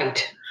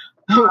 Right.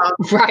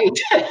 Right.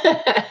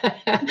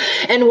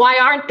 And why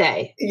aren't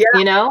they? Yeah.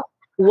 You know,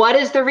 what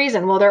is the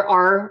reason? Well, there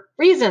are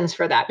reasons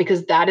for that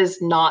because that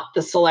is not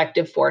the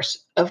selective force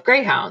of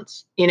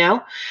greyhounds. You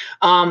know,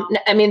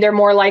 I mean, they're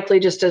more likely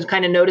just to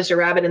kind of notice a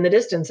rabbit in the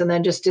distance and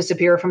then just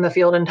disappear from the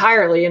field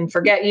entirely and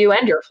forget you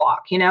and your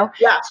flock. You know,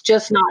 yeah. It's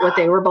just not what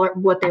they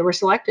were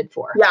selected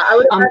for. Yeah, I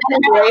would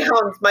imagine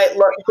greyhounds might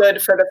look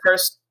good for the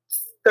first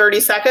 30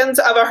 seconds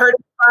of a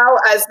herding trial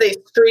as they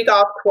streak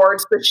off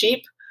towards the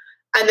sheep,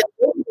 and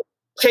then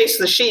chase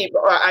the sheep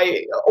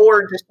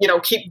or just, you know,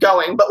 keep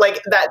going. But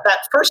like that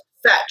first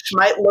fetch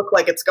might look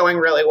like it's going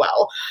really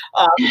well.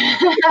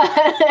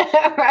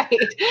 Right.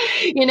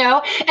 You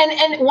know, and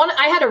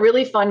I had a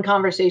really fun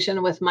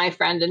conversation with my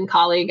friend and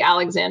colleague,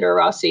 Alexander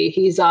Rossi.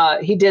 He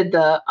did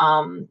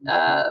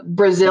the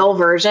Brazil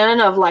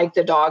version of like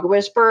the dog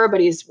whisperer,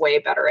 but he's way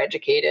better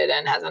educated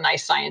and has a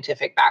nice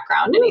scientific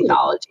background in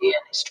ethology and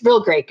he's a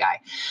real great guy.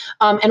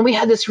 And we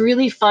had this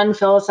really fun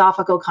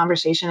philosophical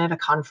conversation at a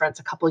conference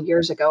a couple of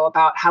years ago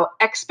about how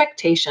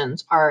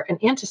expectations are an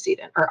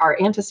antecedent or are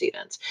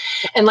antecedents.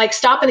 And like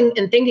stopping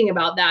and thinking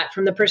about that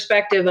from the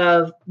perspective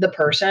of the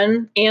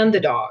person and the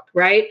dog,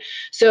 right?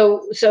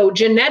 So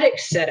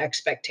genetics set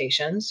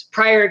expectations,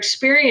 prior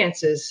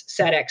experiences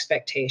set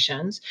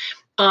expectations,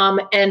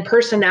 and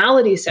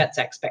personality sets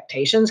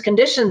expectations,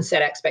 conditions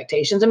set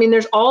expectations. I mean,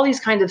 there's all these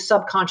kinds of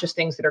subconscious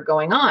things that are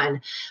going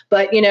on.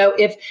 But, you know,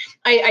 if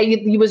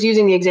I was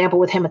using the example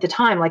with him at the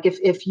time, like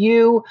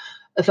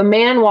if a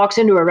man walks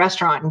into a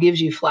restaurant and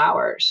gives you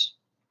flowers,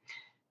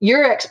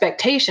 your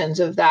expectations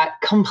of that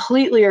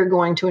completely are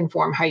going to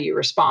inform how you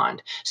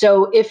respond.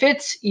 So if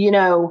it's, you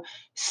know,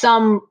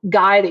 some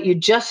guy that you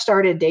just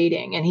started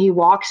dating and he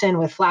walks in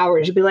with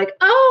flowers, you'd be like,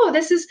 oh,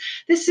 this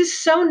is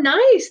so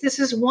nice. This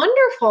is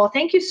wonderful.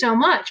 Thank you so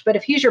much. But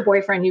if he's your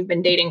boyfriend you've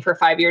been dating for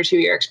 5 years who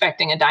you're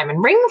expecting a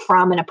diamond ring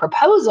from and a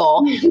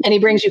proposal and he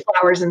brings you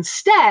flowers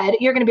instead,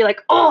 you're going to be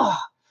like, oh,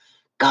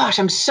 gosh,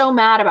 I'm so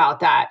mad about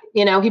that.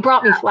 You know, he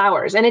brought me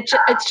flowers and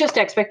it's just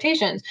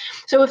expectations.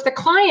 So if the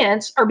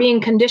clients are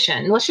being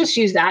conditioned, let's just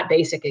use that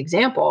basic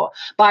example,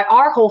 by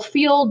our whole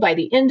field, by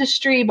the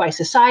industry, by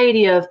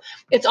society of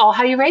it's all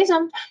how you raise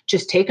them.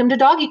 Just take them to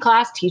doggy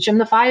class, teach them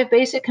the 5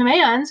 basic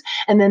commands,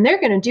 and then they're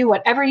going to do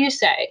whatever you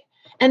say.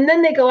 And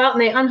then they go out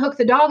and they unhook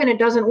the dog and it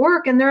doesn't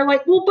work. And they're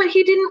like, well, but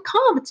he didn't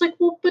come. It's like,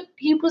 well, but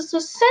he was a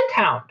scent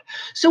hound.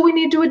 So we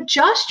need to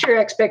adjust your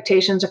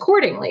expectations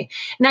accordingly.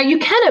 Now, you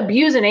can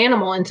abuse an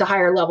animal into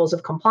higher levels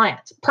of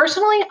compliance.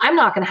 Personally, I'm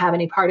not going to have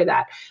any part of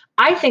that.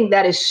 I think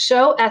that is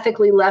so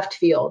ethically left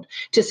field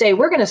to say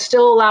we're going to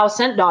still allow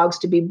scent dogs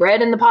to be bred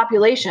in the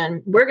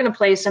population. We're going to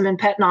place them in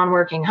pet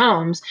non-working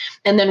homes,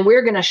 and then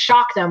we're going to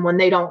shock them when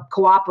they don't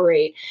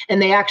cooperate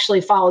and they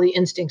actually follow the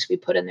instincts we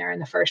put in there in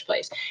the first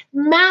place.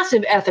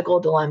 Massive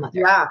ethical dilemma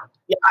there. Yeah,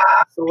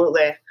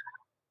 absolutely.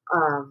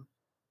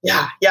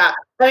 Yeah.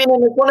 I mean,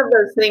 and it's one of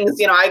those things,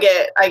 you know, I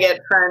get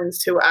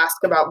friends who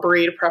ask about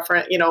breed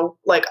preference, you know,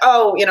 like,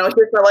 oh, you know,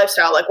 here's my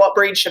lifestyle. Like, what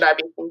breed should I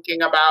be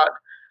thinking about?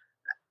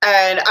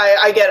 And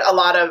I get a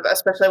lot of,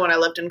 especially when I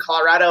lived in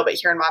Colorado, but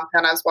here in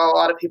Montana as well, a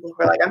lot of people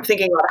who are like, I'm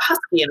thinking about a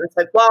husky. And it's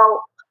like,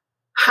 well,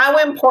 how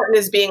important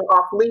is being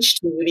off leash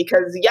to you?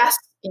 Because yes,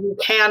 you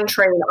can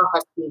train a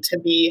husky to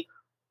be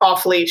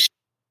off leash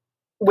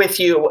with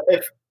you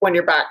when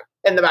you're back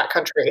in the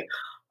backcountry.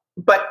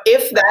 But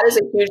if that is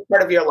a huge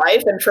part of your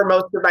life, and for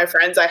most of my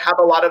friends, I have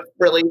a lot of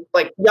really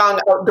like young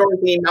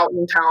outdoorsy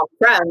mountain town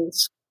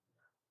friends,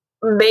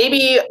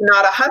 maybe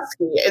not a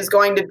husky is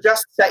going to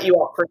just set you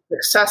up for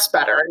success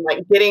better, and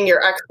like getting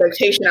your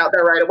expectation out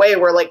there right away,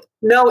 where like,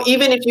 no,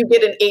 even if you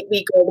get an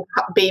 8-week-old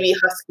baby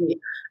husky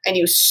and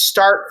you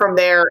start from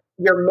there,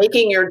 you're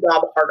making your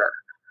job harder.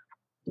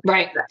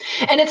 Right.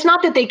 And it's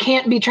not that they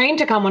can't be trained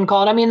to come when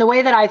called. I mean, the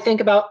way that I think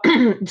about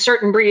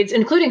certain breeds,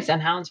 including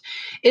scenthounds,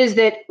 is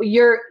that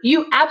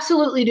you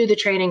absolutely do the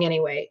training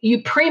anyway.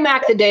 You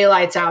pre-mac the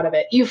daylights out of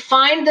it. You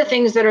find the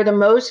things that are the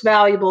most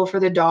valuable for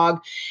the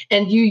dog,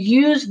 and you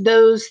use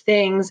those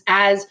things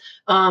as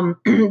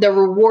the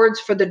rewards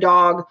for the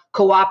dog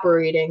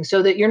cooperating,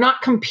 so that you're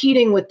not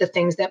competing with the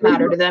things that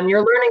matter to them.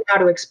 You're learning how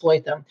to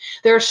exploit them.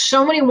 There are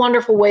so many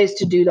wonderful ways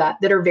to do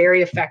that are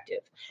very effective.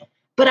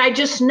 But I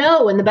just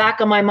know in the back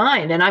of my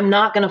mind, and I'm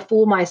not going to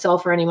fool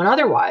myself or anyone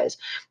otherwise,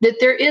 that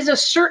there is a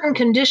certain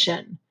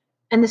condition,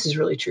 and this is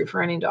really true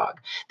for any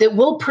dog, that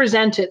will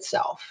present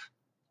itself,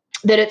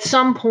 that at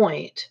some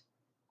point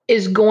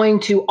is going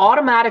to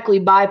automatically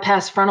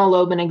bypass frontal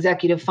lobe and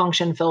executive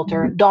function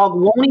filter. Dog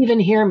won't even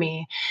hear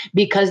me,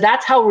 because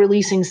that's how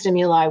releasing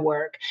stimuli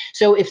work.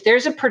 So if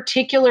there's a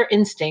particular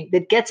instinct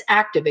that gets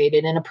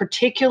activated in a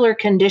particular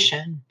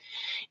condition,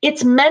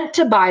 it's meant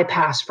to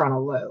bypass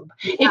frontal lobe.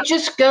 It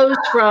just goes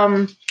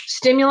from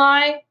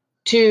stimuli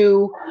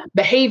to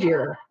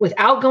behavior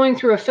without going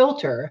through a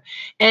filter.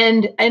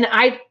 And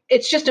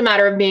it's just a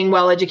matter of being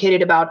well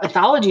educated about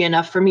ethology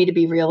enough for me to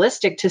be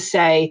realistic to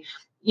say,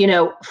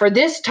 for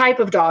this type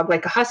of dog,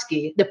 like a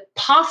husky, the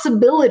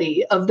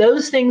possibility of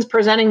those things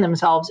presenting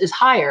themselves is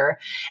higher.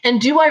 And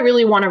do I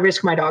really want to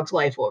risk my dog's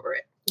life over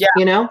it?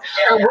 Yeah.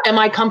 Or am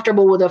I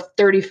comfortable with a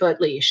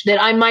 30-foot leash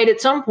that I might at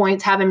some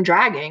points have him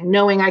dragging,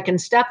 knowing I can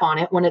step on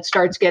it when it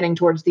starts getting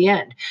towards the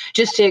end,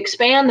 just to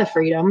expand the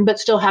freedom, but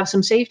still have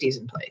some safeties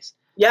in place.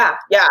 Yeah.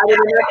 I mean,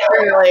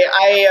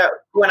 really,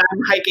 when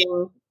I'm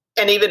hiking,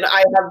 and even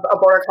I have a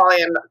border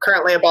collie and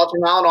currently a Belgian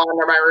Malinois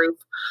under my roof,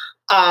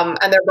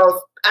 and they're both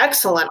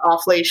excellent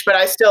off leash, but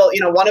I still,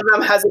 one of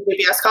them has a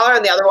GPS collar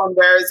and the other one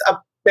wears a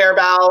bare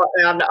bow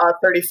and a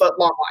 30-foot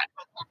long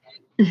line.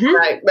 Mm-hmm.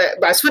 Right.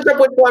 But I switch up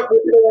which one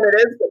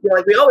it is,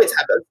 but we always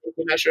have those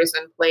safety measures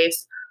in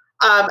place.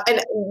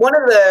 And one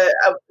of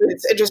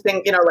it's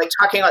interesting,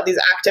 talking about these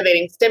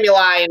activating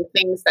stimuli and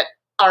things that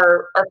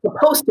are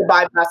supposed to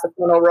bypass the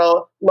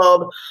frontal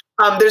lobe.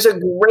 There's a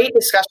great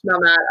discussion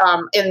on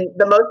that in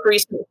the most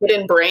recent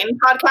Hidden Brain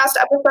podcast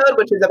episode,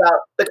 which is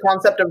about the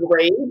concept of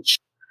rage.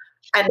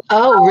 And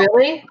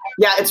really?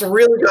 Yeah, it's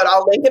really good.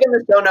 I'll link it in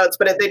the show notes,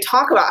 but they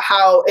talk about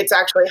how it's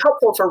actually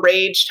helpful for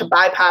rage to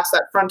bypass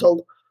that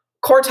frontal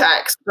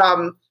cortex.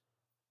 And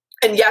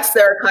yes,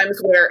 there are times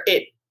where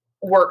it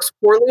works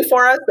poorly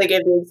for us. They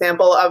gave the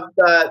example of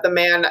the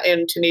man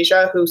in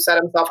Tunisia who set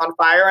himself on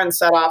fire and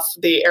set off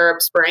the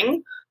Arab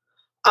Spring.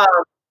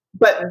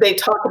 But they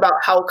talk about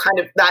how kind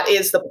of that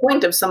is the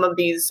point of some of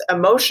these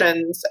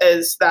emotions,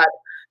 is that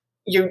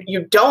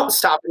you don't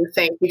stop and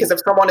think, because if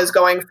someone is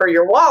going for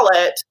your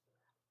wallet,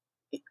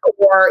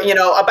 or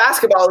a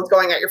basketball is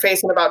going at your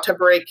face and about to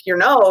break your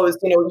nose,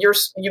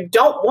 you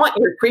don't want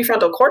your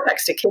prefrontal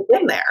cortex to kick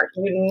in there.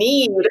 You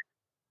need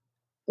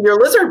your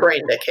lizard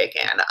brain to kick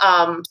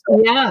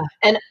in. Yeah,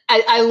 and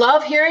I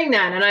love hearing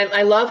that, and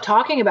I love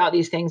talking about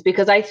these things,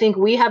 because I think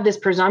we have this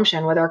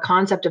presumption with our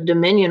concept of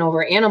dominion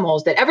over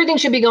animals that everything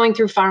should be going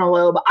through frontal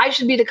lobe. I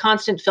should be the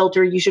constant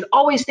filter. You should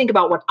always think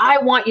about what I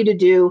want you to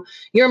do.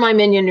 You're my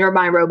minion. You're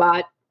my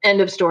robot. End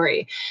of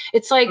story.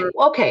 It's like,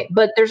 okay,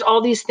 but there's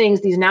all these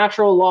things, these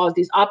natural laws,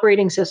 these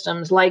operating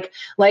systems, like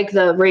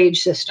the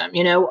rage system,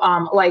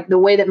 like the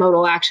way that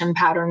modal action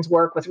patterns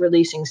work with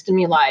releasing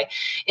stimuli.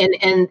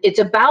 And it's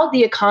about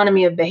the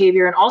economy of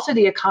behavior, and also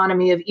the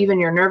economy of even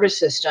your nervous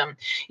system.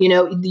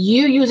 You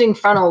using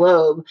frontal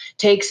lobe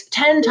takes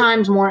 10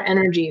 times more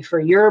energy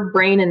for your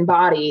brain and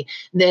body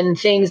than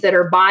things that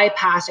are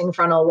bypassing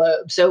frontal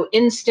lobe. So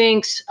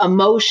instincts,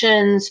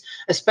 emotions,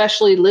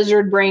 especially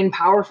lizard brain,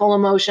 powerful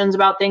emotions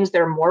about things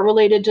that are more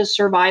related to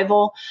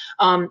survival.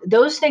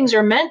 Those things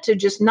are meant to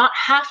just not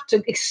have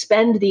to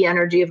expend the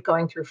energy of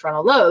going through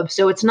frontal lobe.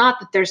 So it's not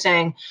that they're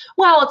saying,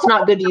 well, it's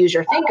not good to use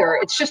your thinker.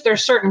 It's just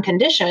there's certain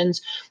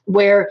conditions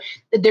where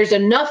there's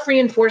enough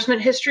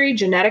reinforcement history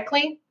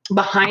genetically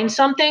behind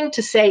something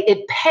to say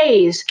it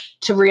pays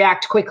to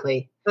react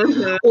quickly.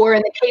 Mm-hmm. Or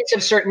in the case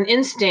of certain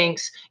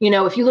instincts,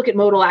 if you look at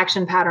modal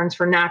action patterns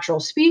for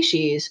natural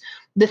species,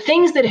 the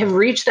things that have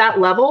reached that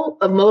level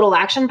of modal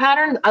action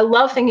pattern, I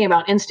love thinking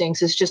about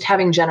instincts as just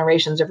having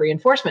generations of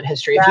reinforcement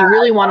history. If you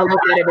really want to look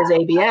at it as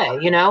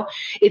ABA,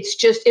 it's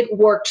just, it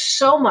worked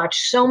so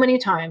much, so many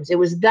times. It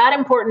was that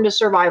important to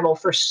survival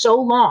for so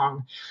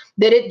long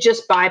that it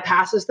just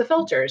bypasses the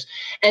filters.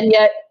 And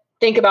yet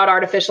think about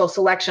artificial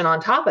selection on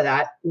top of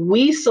that.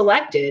 We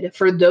selected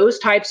for those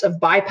types of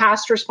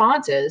bypassed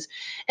responses,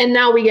 and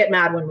now we get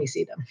mad when we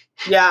see them.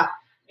 Yeah.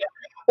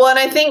 Well, and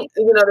I think,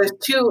 there's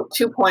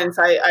two points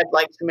I'd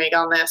like to make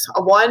on this.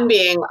 One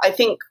being, I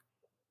think,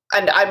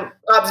 and I'm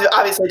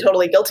obviously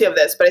totally guilty of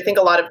this, but I think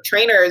a lot of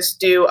trainers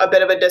do a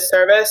bit of a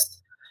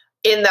disservice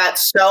in that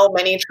so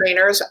many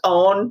trainers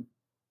own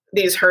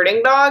these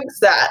herding dogs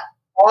that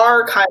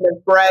are kind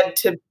of bred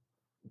to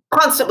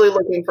constantly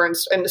looking for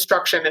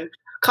instruction and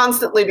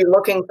constantly be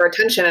looking for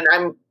attention. And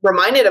I'm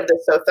reminded of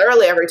this so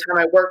thoroughly every time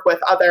I work with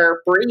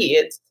other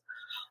breeds,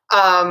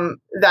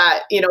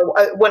 that,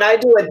 when I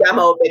do a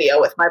demo video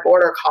with my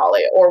Border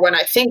Collie, or when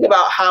I think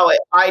about how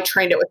I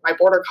trained it with my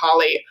Border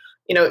Collie,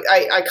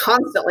 I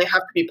constantly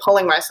have to be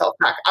pulling myself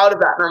back out of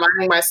that and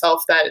reminding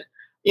myself that,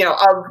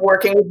 of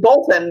working with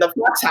Bolton, the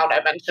Foxhound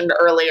I mentioned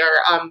earlier,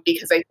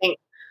 because I think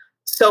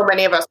so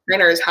many of us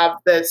trainers have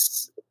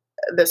this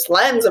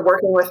lens of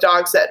working with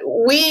dogs that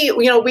we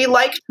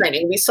like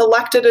training. We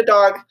selected a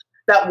dog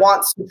that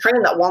wants to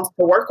train, that wants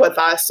to work with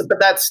us, but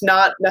that's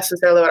not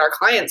necessarily what our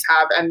clients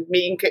have. And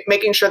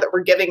making sure that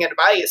we're giving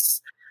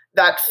advice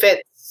that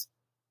fits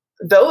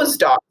those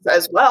dogs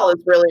as well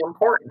is really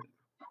important.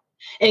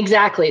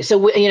 Exactly.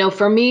 So,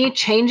 for me,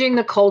 changing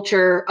the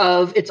culture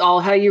of it's all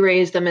how you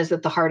raise them is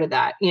at the heart of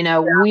that.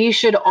 We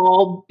should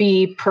all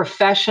be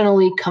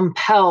professionally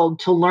compelled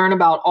to learn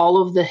about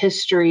all of the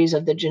histories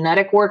of the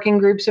genetic working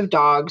groups of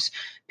dogs.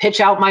 Pitch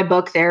out my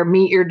book there,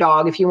 Meet Your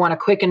Dog, if you want a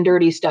quick and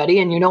dirty study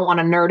and you don't want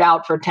to nerd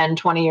out for 10,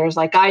 20 years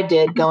like I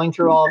did, going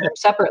through all of them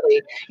separately.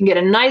 You can get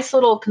a nice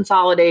little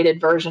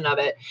consolidated version of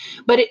it.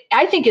 But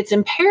I think it's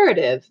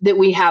imperative that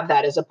we have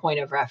that as a point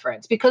of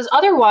reference, because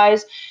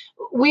otherwise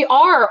we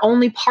are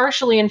only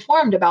partially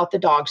informed about the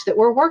dogs that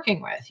we're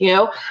working with.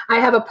 I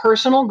have a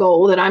personal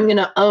goal that I'm going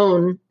to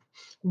own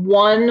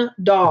one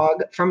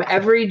dog from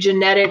every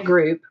genetic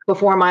group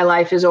before my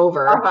life is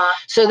over,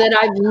 so that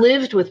I've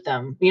lived with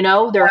them,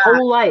 their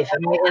whole life.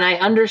 And I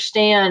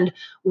understand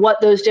what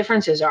those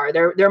differences are.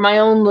 They're my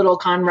own little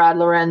Conrad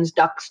Lorenz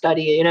duck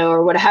study,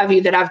 or what have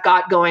you, that I've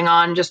got going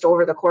on just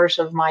over the course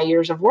of my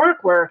years of work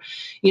where,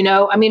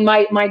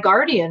 my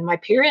Guardian, my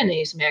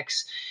Pyrenees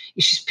mix,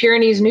 she's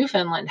Pyrenees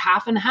Newfoundland,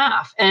 half and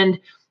half. And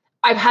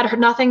I've had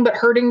nothing but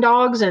herding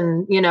dogs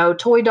and,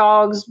 toy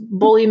dogs,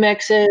 bully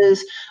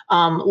mixes,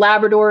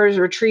 Labradors,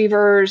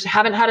 retrievers,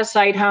 haven't had a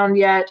sight hound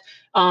yet,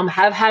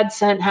 have had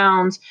scent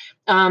hounds.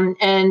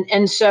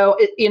 And so,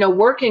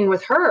 working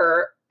with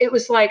her, it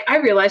was like, I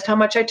realized how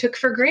much I took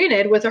for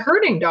granted with a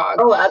herding dog,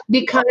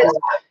 because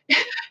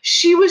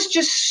she was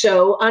just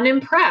so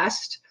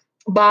unimpressed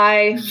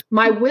by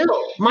my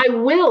will. My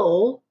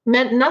will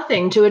meant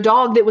nothing to a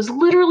dog that was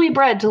literally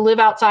bred to live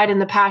outside in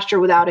the pasture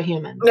without a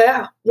human.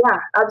 Yeah,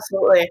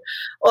 absolutely.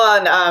 Well,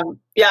 and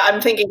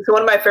I'm thinking, so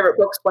one of my favorite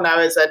books when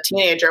I was a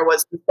teenager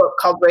was this book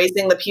called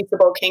Raising the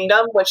Peaceable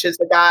Kingdom, which is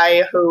the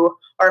guy or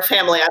a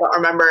family, I don't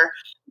remember,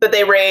 but they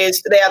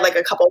had like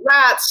a couple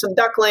rats, some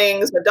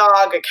ducklings, a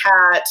dog, a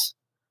cat,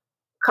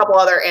 a couple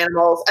other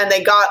animals, and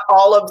they got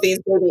all of these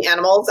baby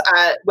animals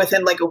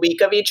within like a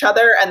week of each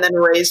other and then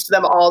raised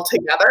them all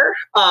together.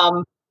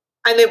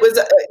 And it was,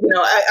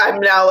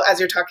 I'm now, as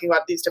you're talking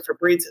about these different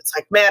breeds, it's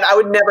like, man, I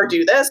would never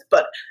do this,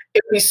 but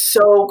it'd be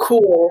so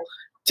cool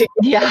to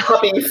get a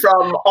puppy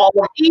from all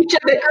of each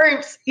of the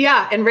groups.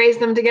 Yeah. And raise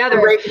them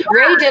together. Ray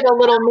did a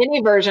little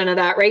mini version of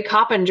that, Ray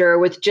Coppinger,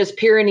 with just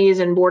Pyrenees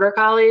and Border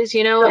Collies,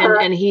 and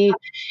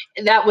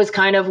that was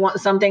kind of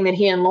something that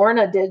he and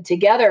Lorna did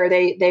together.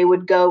 They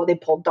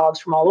pulled dogs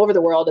from all over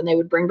the world, and they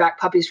would bring back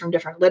puppies from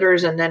different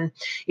litters and then,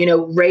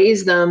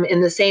 raise them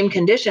in the same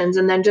conditions,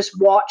 and then just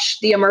watch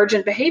the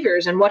emergent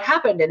behaviors and what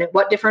happened and at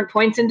what different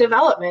points in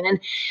development. And,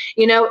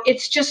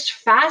 it's just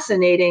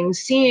fascinating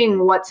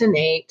seeing what's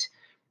innate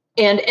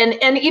and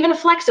even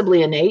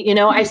flexibly innate.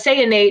 I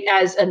say innate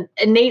as an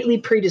innately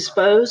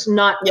predisposed,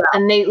 not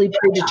innately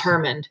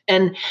predetermined.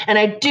 And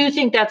I do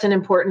think that's an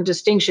important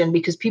distinction,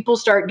 because people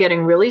start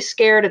getting really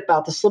scared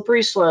about the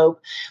slippery slope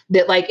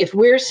that, like, if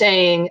we're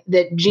saying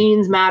that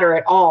genes matter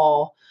at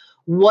all,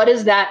 what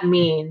does that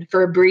mean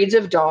for breeds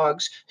of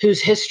dogs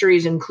whose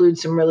histories include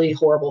some really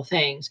horrible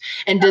things?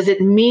 And does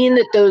it mean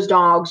that those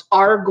dogs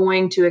are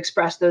going to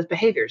express those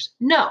behaviors?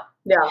 No.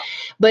 Yeah.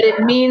 But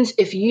it means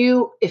if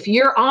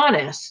you're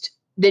honest,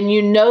 then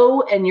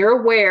and you're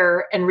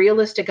aware and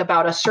realistic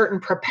about a certain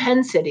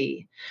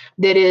propensity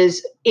that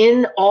is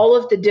in all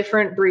of the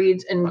different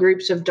breeds and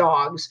groups of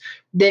dogs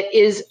that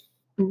is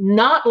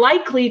not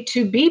likely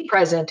to be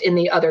present in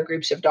the other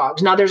groups of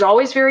dogs. Now, there's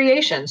always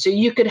variation. So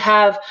you could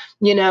have,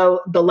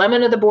 the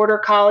lemon of the Border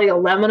Collie, a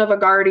lemon of a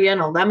Guardian,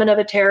 a lemon of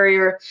a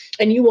Terrier,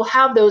 and you will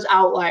have those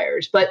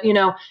outliers. But,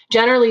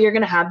 generally you're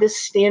going to have this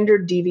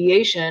standard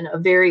deviation, a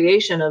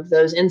variation of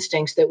those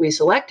instincts that we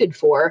selected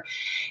for.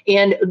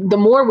 And the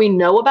more we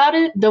know about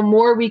it, the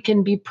more we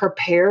can be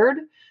prepared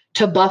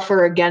to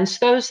buffer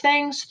against those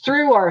things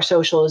through our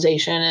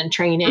socialization and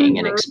training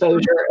and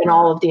exposure and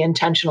all of the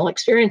intentional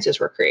experiences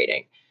we're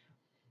creating.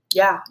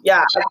 Yeah.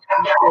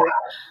 Absolutely.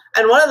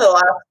 And one of the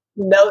last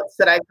notes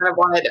that I kind of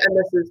wanted, and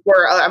this is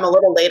where I'm a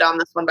little late on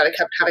this one, but I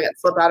kept having it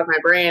slip out of my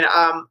brain.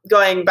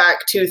 Going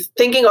back to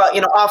thinking about,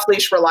 off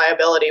leash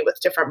reliability with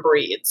different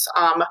breeds.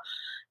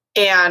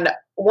 And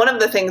one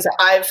of the things that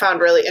I've found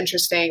really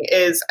interesting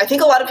is I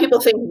think a lot of people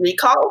think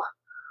recall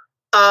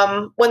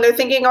when they're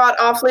thinking about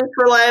off-leash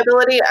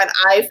reliability, and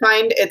I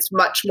find it's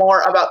much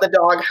more about the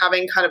dog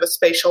having kind of a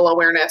spatial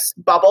awareness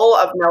bubble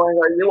of knowing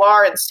where you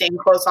are and staying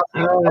close on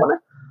their own.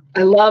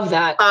 I love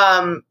that.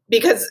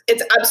 Because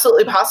it's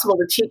absolutely possible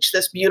to teach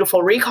this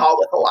beautiful recall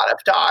with a lot of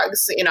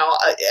dogs,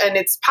 and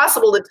it's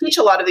possible to teach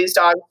a lot of these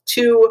dogs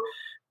to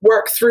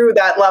work through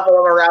that level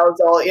of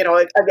arousal.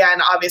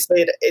 Again,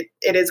 obviously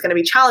it is going to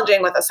be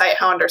challenging with a sight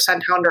hound or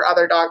scent hound or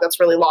other dog that's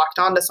really locked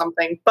onto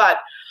something, but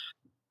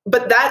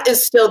that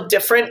is still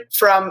different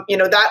from,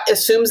 that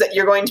assumes that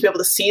you're going to be able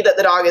to see that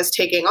the dog is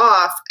taking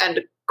off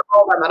and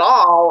call them at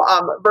all,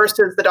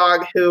 versus the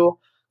dog who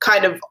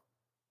kind of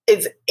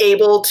is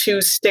able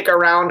to stick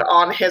around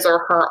on his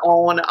or her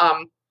own,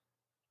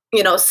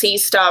 see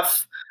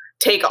stuff,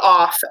 take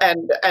off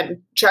and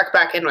check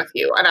back in with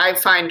you. And I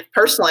find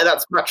personally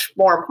that's much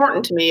more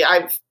important to me.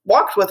 I've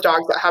walked with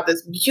dogs that have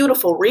this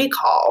beautiful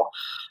recall,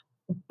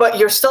 but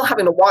you're still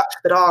having to watch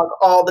the dog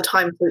all the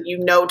time so that you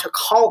know to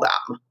call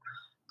them.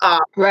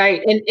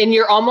 Right. And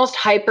you're almost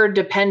hyper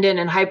dependent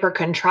and hyper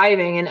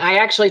contriving. And I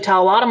actually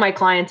tell a lot of my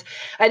clients,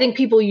 I think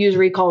people use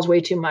recalls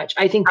way too much.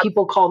 I think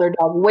people call their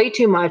dog way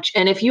too much.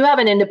 And if you have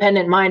an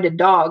independent minded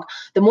dog,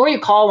 the more you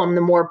call them,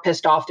 the more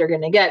pissed off they're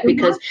going to get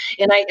because,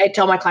 and I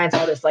tell my clients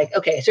all this, like,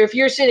 okay, so if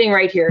you're sitting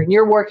right here and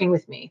you're working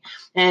with me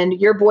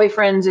and your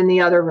boyfriend's in the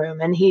other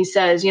room and he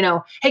says,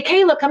 hey,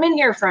 Kayla, come in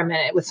here for a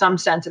minute with some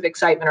sense of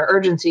excitement or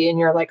urgency. And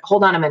you're like,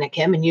 hold on a minute,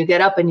 Kim. And you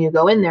get up and you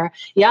go in there.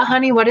 Yeah,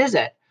 honey, what is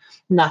it?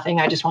 Nothing.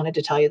 I just wanted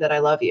to tell you that I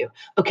love you.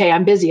 Okay,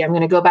 I'm busy. I'm going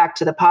to go back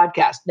to the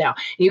podcast now.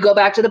 You go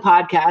back to the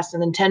podcast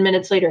and then 10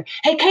 minutes later,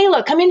 hey,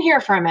 Kayla, come in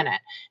here for a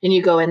minute. And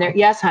you go in there.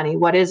 Yes, honey,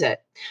 what is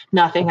it?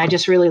 Nothing. I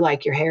just really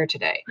like your hair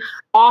today.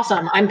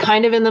 Awesome. I'm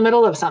kind of in the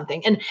middle of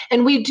something.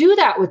 And we do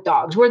that with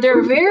dogs where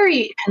they're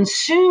very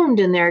consumed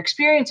in their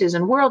experiences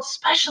and worlds,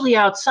 especially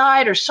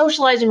outside or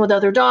socializing with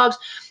other dogs.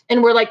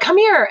 And we're like, come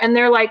here. And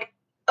they're like,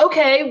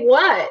 okay,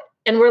 what?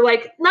 And we're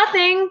like,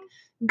 nothing.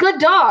 Good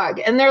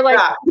dog. And they're like,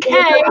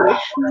 okay,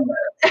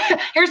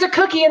 here's a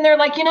cookie. And they're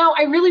like,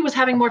 I really was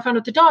having more fun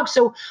with the dog.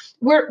 So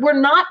we're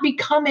not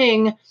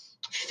becoming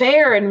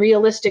fair and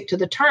realistic to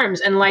the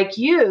terms. And like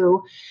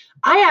you,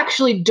 I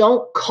actually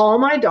don't call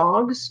my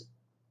dogs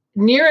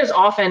near as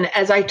often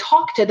as I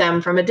talk to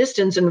them from a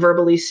distance and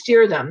verbally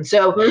steer them.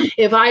 So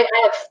if I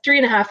have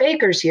 3.5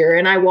 acres here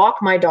and I walk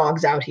my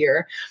dogs out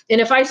here, and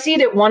if I see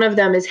that one of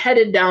them is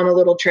headed down a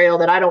little trail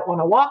that I don't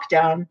want to walk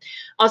down,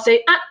 I'll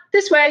say,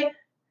 this way.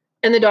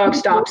 And the dog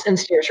stops and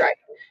steers right.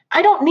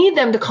 I don't need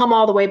them to come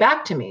all the way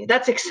back to me.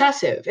 That's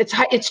excessive.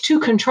 It's too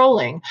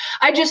controlling.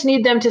 I just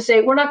need them to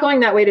say, we're not going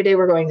that way today.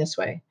 We're going this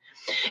way.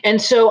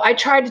 And so I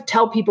try to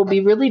tell people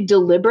be really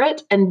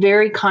deliberate and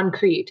very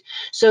concrete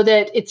so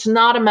that it's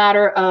not a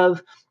matter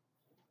of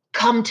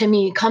come to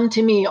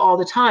me all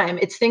the time.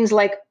 It's things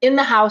like in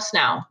the house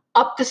now,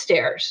 up the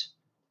stairs,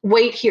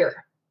 wait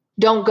here.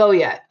 Don't go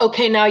yet.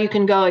 Okay, now you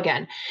can go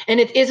again. And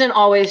it isn't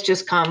always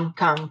just come.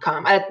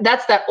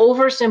 That's that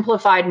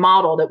oversimplified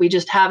model that we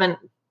just haven't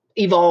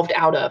evolved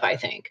out of, I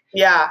think.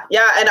 Yeah.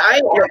 And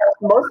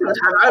most of the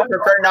time, I would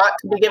prefer not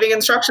to be giving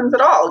instructions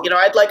at all.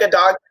 I'd like a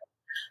dog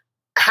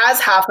that has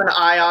half an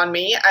eye on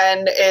me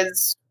and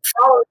is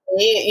following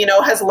me,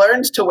 has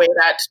learned to wait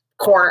at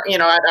corner,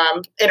 at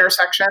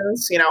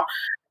intersections,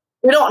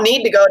 We don't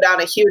need to go down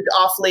a huge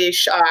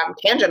off-leash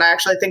tangent. I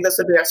actually think this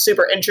would be a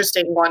super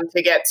interesting one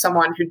to get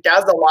someone who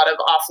does a lot of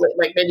off-leash,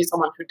 like maybe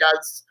someone who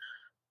does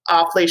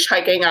off-leash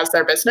hiking as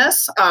their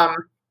business. I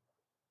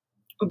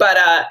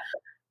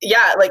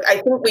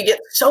think we get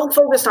so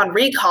focused on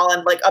recall,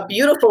 and like a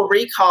beautiful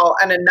recall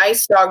and a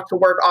nice dog to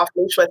work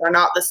off-leash with are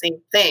not the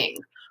same thing.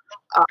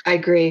 I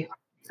agree.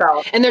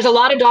 And there's a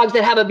lot of dogs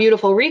that have a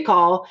beautiful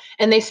recall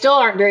and they still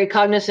aren't very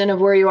cognizant of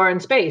where you are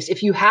in space.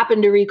 If you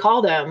happen to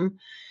recall them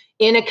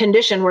in a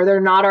condition where they're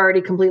not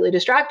already completely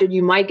distracted,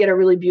 you might get a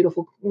really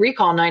beautiful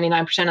recall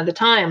 99% of the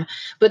time.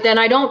 But then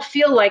I don't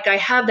feel like I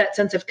have that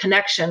sense of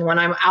connection when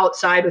I'm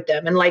outside with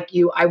them. And like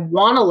you, I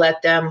want to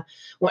let them,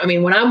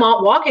 when I'm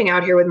walking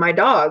out here with my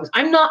dogs,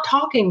 I'm not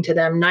talking to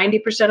them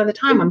 90% of the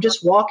time. I'm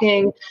just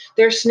walking,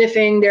 they're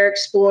sniffing, they're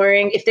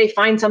exploring. If they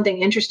find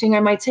something interesting, I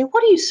might say,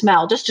 what do you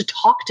smell? Just to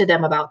talk to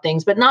them about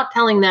things, but not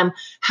telling them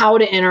how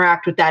to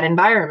interact with that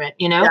environment,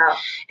 Yeah.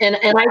 And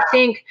I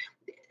think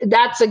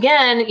that's,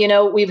 again,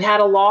 we've had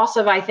a loss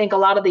of, I think, a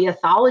lot of the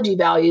ethology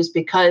values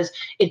because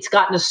it's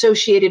gotten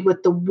associated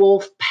with the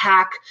wolf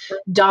pack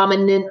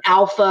dominant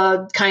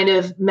alpha kind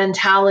of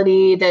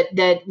mentality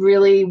that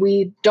really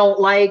we don't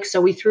like. So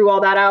we threw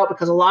all that out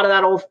because a lot of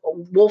that old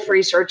wolf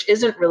research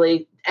isn't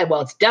really,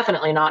 well, it's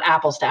definitely not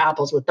apples to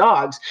apples with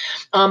dogs.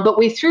 But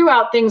we threw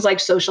out things like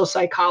social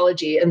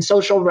psychology and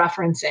social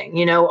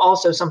referencing,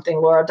 also something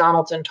Laura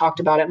Donaldson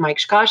talked about at Mike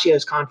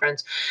Shikashio's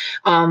conference,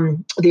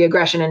 the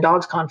Aggression in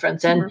Dogs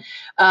conference. And,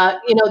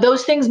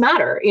 those things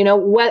matter.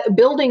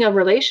 Building a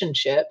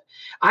relationship,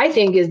 I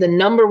think, is the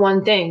number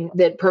one thing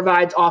that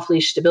provides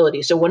off-leash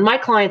stability. So when my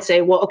clients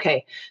say, well,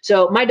 okay,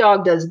 so my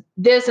dog does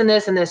this and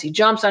this and this, he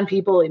jumps on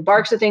people, he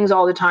barks at things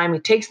all the time, he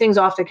takes things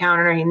off the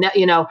counter,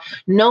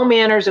 no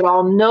manners at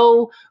all,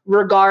 no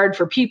regard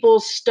for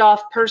people's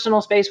stuff,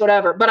 personal space,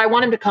 whatever. But I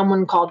want him to come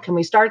when called. Can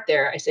we start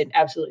there? I said,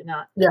 absolutely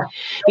not. Yeah.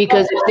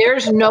 Because if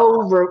there's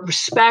no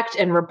respect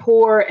and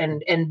rapport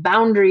and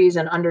boundaries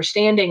and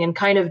understanding and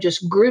kind of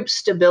just group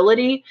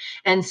stability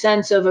and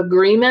sense of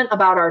agreement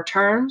about our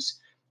terms,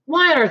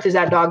 why on earth is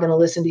that dog going to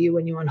listen to you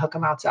when you unhook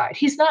him outside?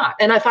 He's not.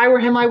 And if I were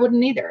him, I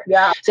wouldn't either.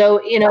 Yeah.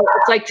 So,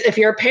 it's like if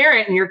you're a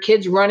parent and your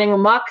kid's running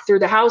amok through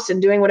the house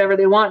and doing whatever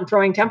they want and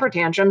throwing temper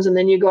tantrums, and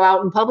then you go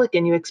out in public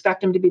and you expect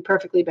them to be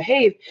perfectly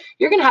behaved,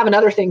 you're going to have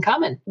another thing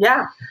coming.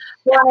 Yeah.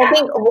 Yeah. I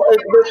think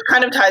this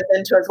kind of ties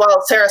into as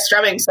well. Sarah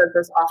Stremming says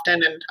this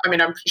often, and I mean,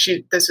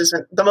 this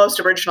isn't the most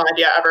original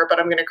idea ever, but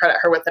I'm going to credit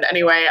her with it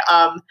anyway.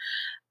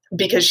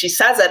 Because she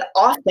says it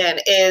often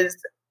is,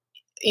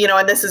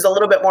 and this is a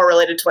little bit more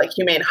related to like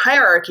humane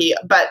hierarchy,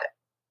 but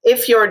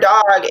if your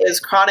dog is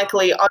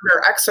chronically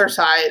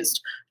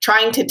under-exercised,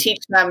 trying to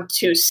teach them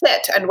to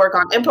sit and work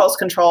on impulse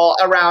control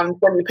around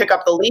when you pick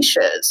up the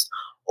leashes,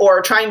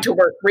 or trying to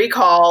work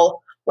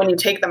recall when you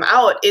take them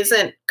out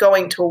isn't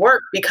going to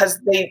work because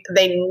they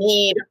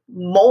need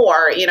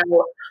more.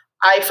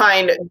 I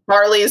find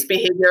Barley's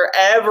behavior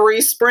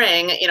every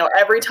spring,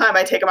 every time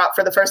I take him out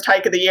for the first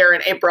hike of the year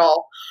in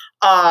April,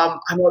 I'm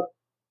like,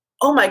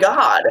 oh my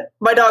God,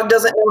 my dog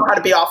doesn't know how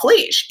to be off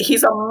leash.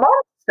 He's a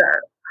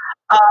monster.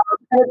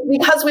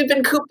 Because we've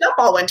been cooped up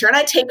all winter, and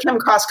I take him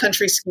cross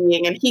country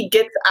skiing and he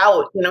gets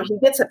out, he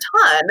gets a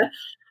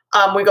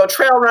ton. We go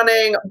trail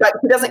running, but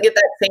he doesn't get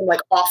that same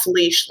like off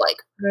leash, like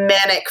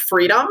manic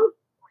freedom.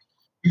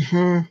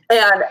 Mm-hmm.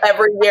 And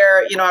every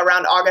year,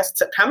 around August,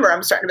 September,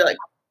 I'm starting to be like,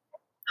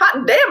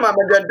 hot damn, I'm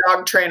a good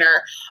dog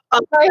trainer.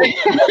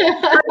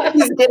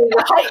 He's getting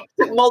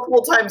hiked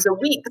multiple times a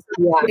week,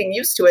 so getting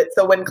used to it.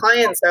 So when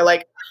clients are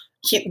like,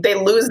 they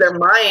lose their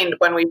mind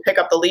when we pick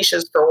up the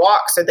leashes for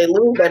walks, or they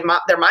lose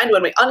their mind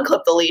when we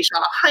unclip the leash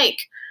on a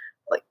hike.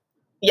 Like,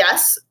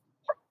 yes,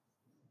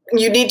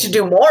 you need to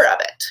do more of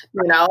it.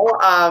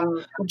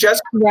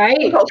 Just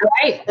right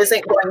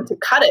isn't going to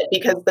cut it,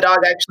 because the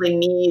dog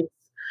actually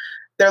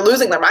they're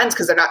losing their minds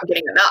because they're not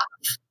getting enough.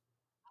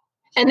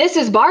 And this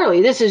is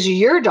Barley. This is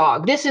your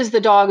dog. This is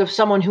the dog of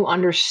someone who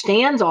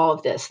understands all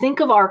of this. Think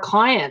of our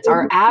clients,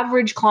 our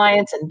average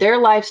clients, and their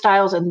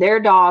lifestyles and their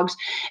dogs.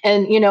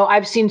 And,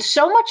 I've seen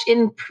so much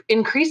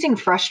increasing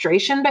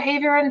frustration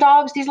behavior in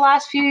dogs these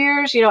last few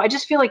years. I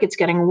just feel like it's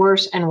getting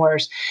worse and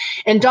worse.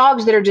 And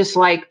dogs that are just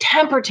like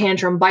temper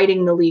tantrum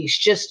biting the leash,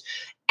 just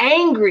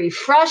angry,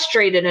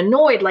 frustrated,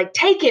 annoyed, like,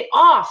 take it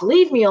off,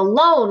 leave me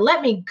alone,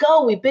 let me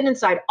go. We've been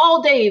inside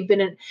all day.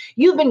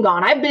 You've been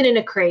gone. I've been in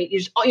a crate.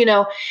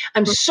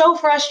 I'm so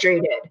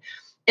frustrated.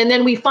 And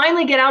then we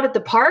finally get out at the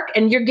park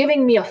and you're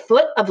giving me a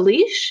foot of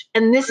leash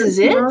and this is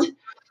it.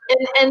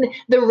 And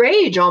the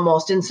rage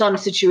almost in some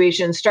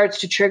situations starts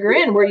to trigger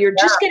in, where you're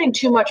just getting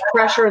too much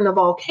pressure in the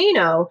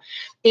volcano,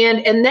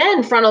 and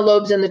then frontal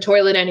lobe's in the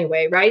toilet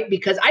anyway, right?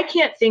 Because I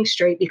can't think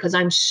straight because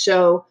I'm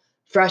so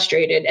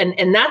frustrated.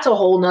 And that's a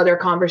whole nother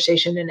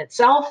conversation in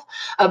itself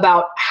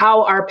about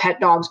how our pet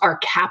dogs are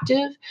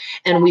captive,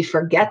 and we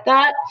forget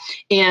that.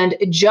 And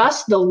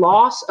just the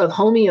loss of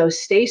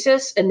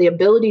homeostasis and the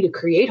ability to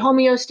create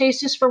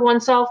homeostasis for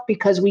oneself,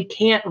 because we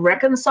can't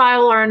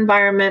reconcile our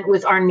environment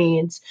with our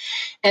needs.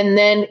 And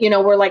then,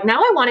 we're like, now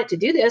I want it to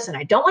do this, and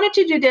I don't want it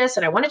to do this,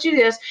 and I want it to do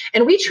this.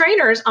 And we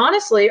trainers,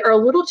 honestly, are a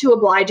little too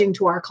obliging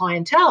to our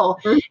clientele,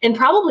 and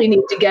probably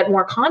need to get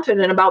more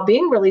confident about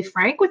being really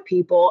frank with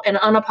people and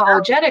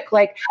unapologetic.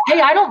 Like, hey,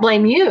 I don't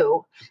blame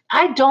you.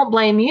 I don't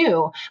blame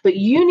you, but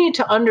you need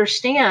to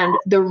understand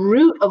the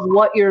root of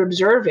what you're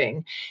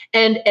observing.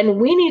 And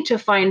we need to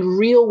find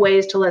real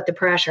ways to let the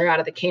pressure out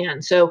of the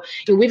can. So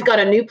we've got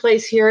a new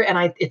place here,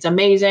 and it's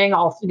amazing.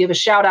 I'll give a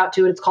shout out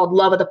to it. It's called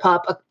Love of the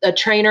Pup. A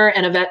trainer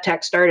and a vet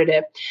tech started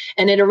it.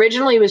 And it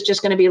originally was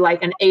just going to be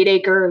like an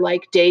 8-acre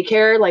like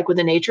daycare, like with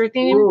a nature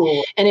theme.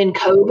 Ooh. And in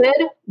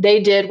COVID, they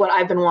did what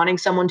I've been wanting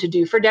someone to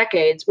do for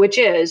decades, which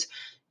is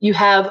you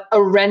have a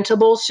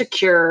rentable,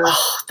 secure,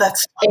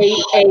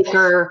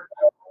 8-acre.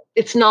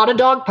 It's not a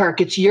dog park.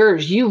 It's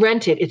yours. You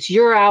rent it. It's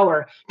your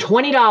hour.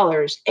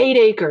 $20, 8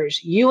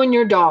 acres. You and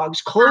your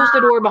dogs. Close the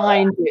door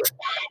behind you.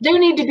 There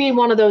need to be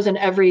one of those in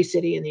every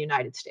city in the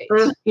United States.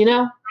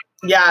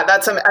 Yeah,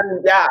 that's amazing.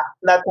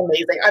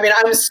 I mean,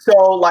 I'm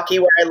so lucky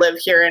where I live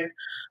here in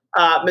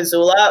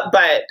Missoula,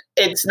 but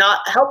it's not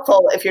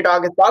helpful if your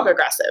dog is dog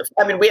aggressive.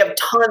 I mean, we have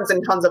tons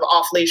and tons of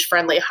off-leash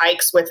friendly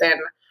hikes within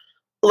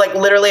like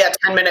literally a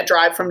 10-minute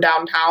drive from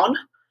downtown.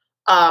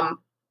 And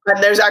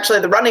there's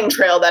actually the running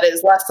trail that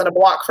is less than a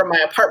block from my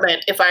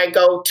apartment. If I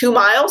go 2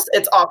 miles,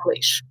 it's off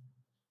leash.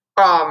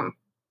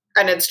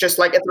 And it's just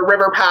like, it's a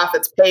river path,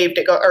 it's paved,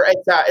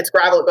 it's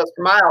gravel, it goes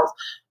for miles.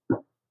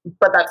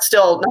 But that's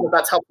still, none of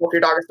that's helpful if your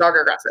dog is dog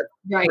aggressive.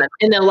 Right.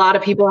 And a lot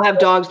of people have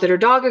dogs that are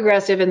dog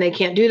aggressive and they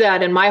can't do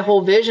that. And my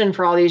whole vision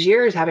for all these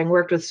years, having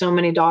worked with so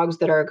many dogs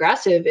that are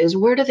aggressive, is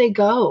where do they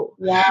go?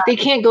 Yeah. They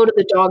can't go to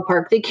the dog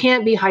park. They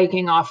can't be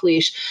hiking off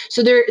leash.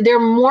 So they're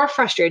more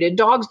frustrated.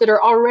 Dogs that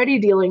are already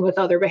dealing with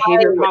other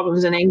behavior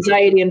problems and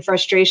anxiety and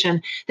frustration,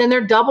 then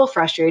they're double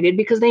frustrated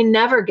because they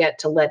never get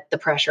to let the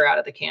pressure out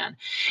of the can.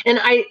 And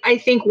I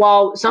think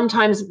while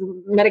sometimes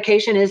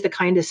medication is the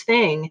kindest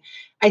thing,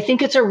 I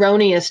think it's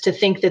erroneous to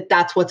think that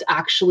that's what's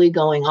actually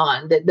going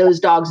on, that those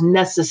dogs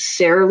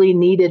necessarily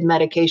needed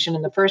medication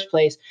in the first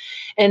place.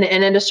 And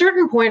at a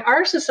certain point,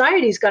 our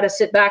society's got to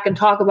sit back and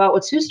talk about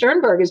what Sue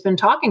Sternberg has been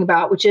talking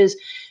about, which is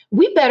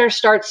we better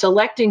start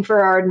selecting for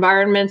our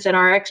environments and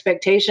our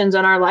expectations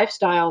and our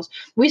lifestyles.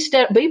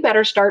 We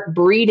better start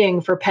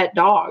breeding for pet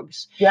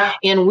dogs. Yeah.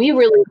 And we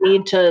really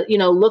need to,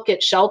 look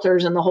at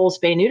shelters and the whole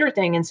spay neuter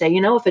thing and say,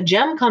 if a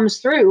gem comes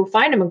through,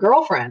 find him a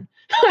girlfriend.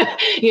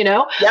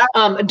 Yeah.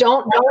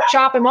 Don't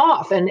chop him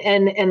off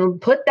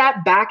and put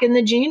that back in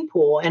the gene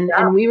pool. And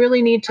we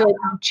really need to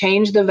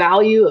change the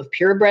value of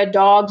purebred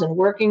dogs and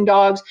working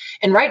dogs.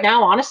 And right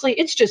now, honestly,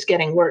 it's just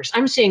getting worse.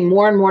 I'm seeing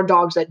more and more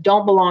dogs that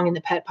don't belong in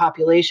the pet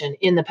population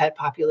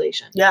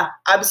Yeah,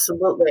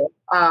 absolutely.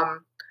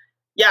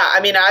 I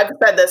mean, I've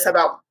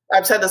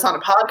said this on a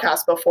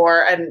podcast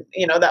before, and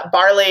that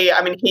Barley,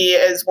 I mean, he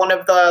is one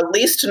of the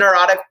least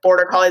neurotic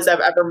border collies I've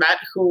ever met,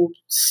 who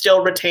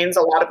still retains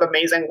a lot of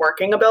amazing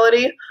working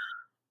ability.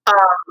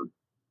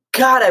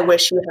 God, I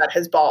wish he had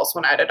his balls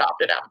when I'd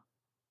adopted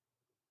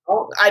him.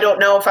 I don't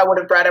know if I would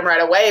have bred him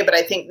right away, but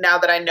I think now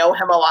that I know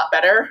him a lot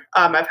better,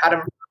 I've had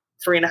him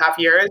for 3.5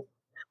 years.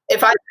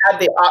 If I had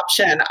the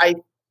option,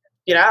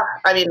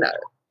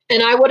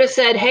 and I would have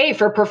said, hey,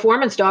 for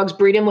performance dogs,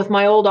 breed him with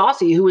my old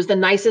Aussie, who was the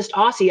nicest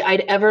Aussie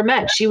I'd ever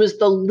met. She was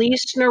the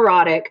least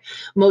neurotic,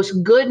 most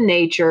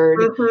good-natured,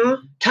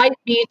 type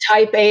B,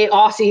 type A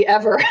Aussie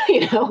ever.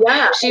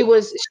 Yeah. She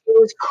was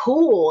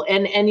cool.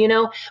 And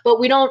but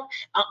we don't,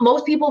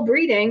 most people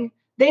breeding,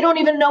 they don't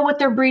even know what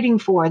they're breeding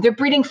for. They're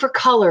breeding for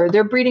color.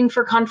 They're breeding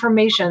for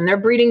conformation. They're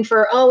breeding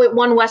for, it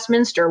won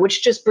Westminster,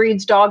 which just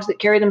breeds dogs that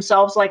carry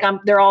themselves like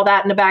they're all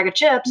that in a bag of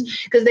chips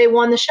because they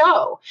won the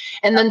show.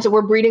 And then so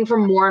we're breeding for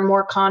more and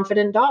more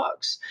confident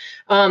dogs.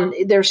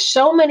 There's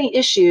so many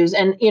issues,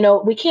 and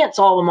we can't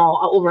solve them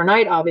all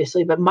overnight,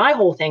 obviously. But my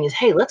whole thing is,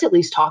 hey, let's at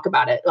least talk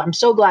about it. I'm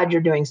so glad you're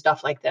doing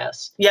stuff like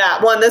this.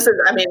 Yeah. Well, and this is,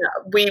 I mean,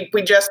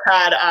 we just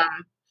had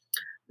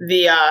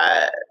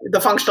the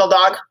Functional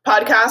Dog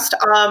podcast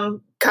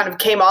kind of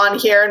came on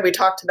here, and we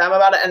talked to them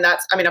about it. And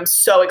that's, I mean, I'm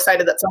so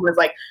excited that someone is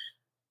like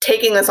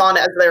taking this on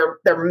as their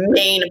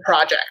main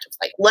project. It's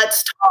like,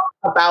 let's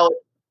talk about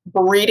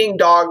breeding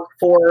dogs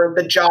for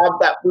the job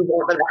that we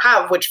want them to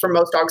have, which for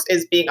most dogs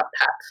is being a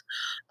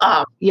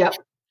pet. Yep.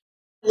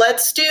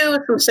 Let's do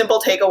some simple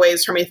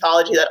takeaways from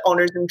ethology that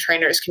owners and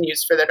trainers can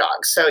use for their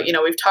dogs. So,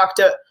 we've talked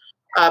to,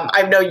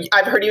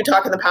 I've heard you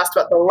talk in the past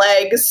about the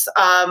LEGS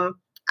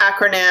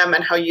acronym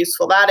and how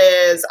useful that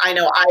is. I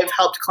know I've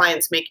helped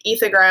clients make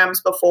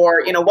ethograms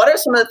before. What are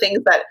some of the things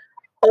that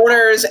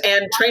owners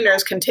and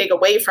trainers can take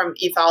away from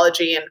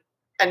ethology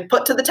and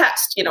put to the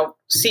test,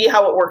 see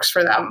how it works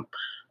for them?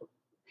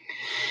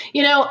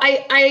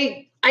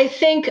 I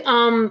think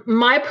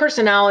my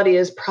personality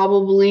is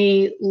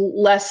probably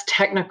less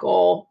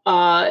technical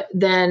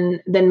than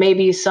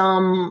maybe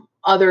some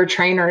other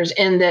trainers,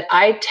 in that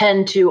I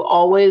tend to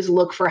always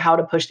look for how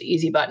to push the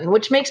easy button,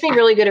 which makes me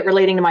really good at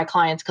relating to my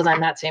clients because I'm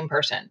that same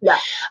person. Yeah.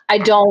 I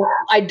don't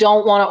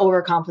want to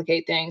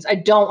overcomplicate things. I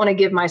don't want to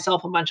give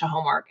myself a bunch of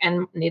homework,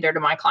 and neither do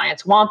my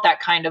clients want that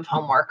kind of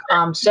homework.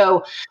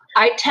 So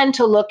I tend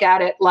to look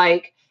at it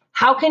like,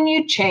 how can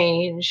you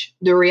change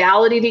the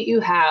reality that you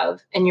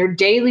have and your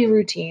daily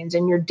routines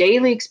and your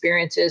daily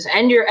experiences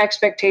and your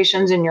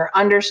expectations and your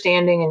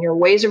understanding and your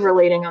ways of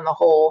relating on the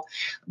whole,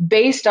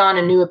 based on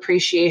a new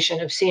appreciation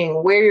of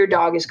seeing where your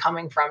dog is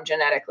coming from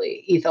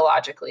genetically,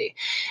 ethologically?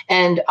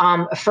 And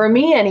for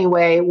me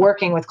anyway,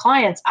 working with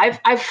clients,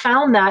 I've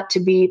found that to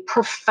be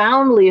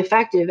profoundly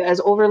effective, as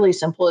overly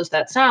simple as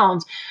that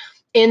sounds,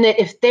 in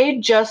that if they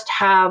just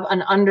have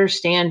an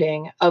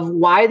understanding of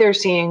why they're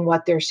seeing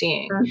what they're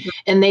seeing,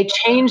 and they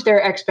change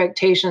their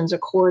expectations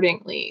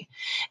accordingly,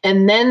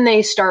 and then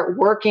they start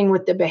working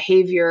with the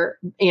behavior,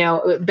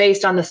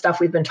 based on the stuff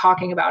we've been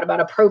talking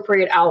about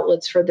appropriate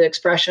outlets for the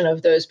expression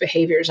of those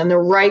behaviors and the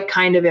right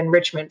kind of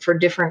enrichment for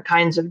different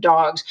kinds of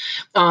dogs,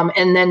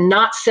 and then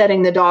not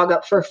setting the dog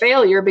up for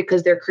failure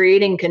because they're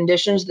creating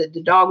conditions that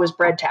the dog was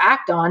bred to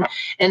act on,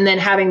 and then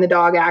having the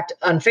dog act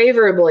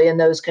unfavorably in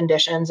those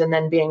conditions and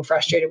then being frustrated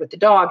frustrated with the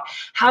dog,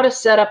 how to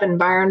set up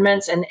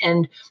environments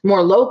and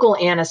more local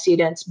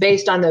antecedents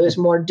based on those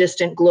more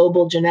distant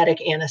global genetic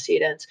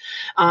antecedents.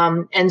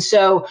 And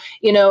so,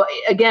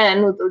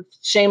 again,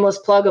 shameless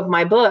plug of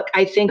my book,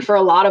 I think for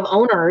a lot of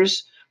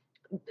owners,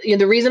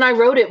 the reason I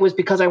wrote it was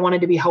because I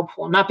wanted to be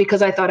helpful, not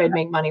because I thought I'd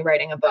make money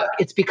writing a book.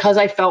 It's because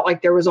I felt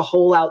like there was a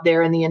hole out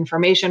there in the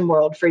information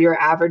world for your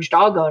average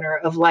dog owner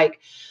of like,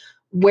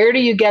 where do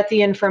you get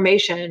the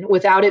information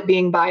without it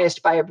being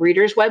biased by a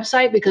breeder's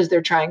website because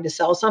they're trying to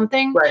sell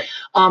something? Right.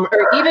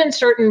 Or even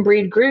certain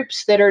breed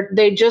groups that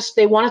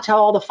they want to tell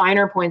all the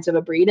finer points of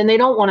a breed, and they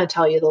don't want to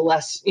tell you the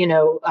less,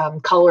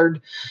 colored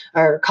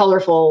or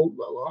colorful,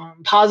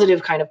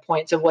 positive kind of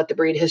points of what the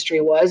breed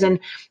history was. And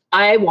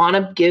I want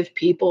to give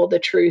people the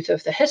truth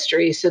of the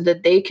history so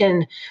that they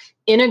can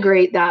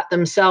integrate that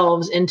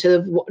themselves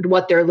into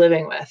what they're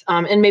living with,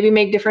 and maybe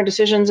make different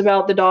decisions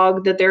about the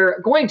dog that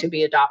they're going to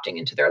be adopting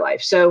into their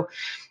life. So,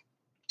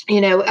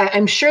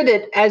 I'm sure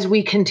that as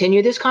we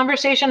continue this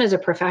conversation as a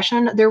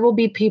profession, there will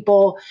be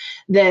people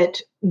that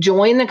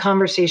join the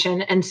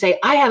conversation and say,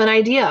 I have an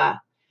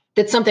idea.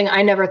 That's something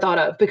I never thought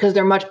of because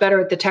they're much better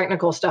at the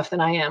technical stuff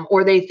than I am,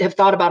 or they have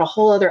thought about a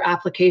whole other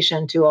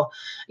application to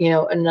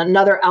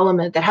another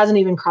element that hasn't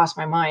even crossed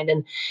my mind.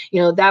 And,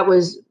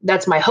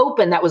 that's my hope.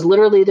 And that was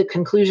literally the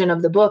conclusion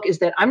of the book, is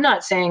that I'm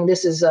not saying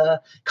this is a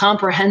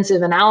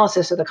comprehensive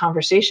analysis of the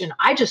conversation.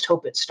 I just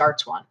hope it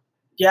starts one.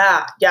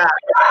 Yeah,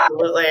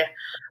 absolutely.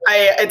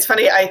 It's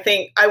funny.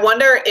 I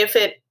wonder if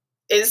it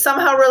is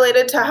somehow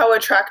related to how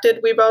attracted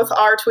we both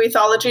are to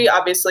ethology.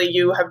 Obviously,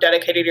 you have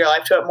dedicated your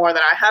life to it more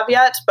than I have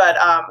yet, but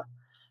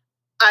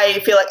I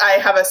feel like I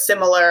have a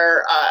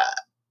similar,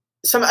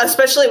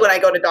 especially when I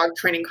go to dog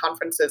training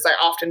conferences, I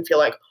often feel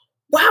like,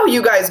 wow,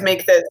 you guys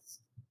make this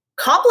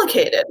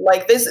complicated.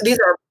 Like these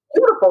are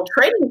beautiful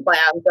training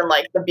plans, and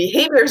like the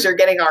behaviors you're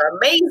getting are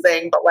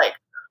amazing, but like,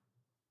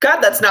 God,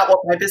 that's not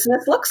what my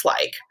business looks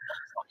like.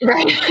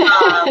 Right.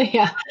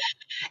 Yeah.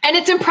 And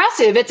it's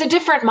impressive. It's a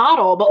different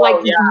model, but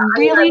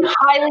really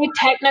highly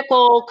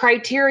technical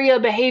criteria,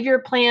 behavior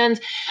plans.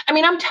 I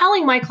mean, I'm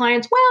telling my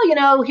clients,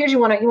 well, here's you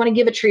want to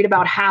give a treat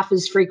about half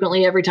as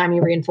frequently every time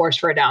you reinforce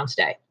for a down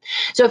stay.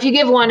 So if you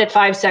give one at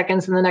 5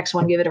 seconds and the next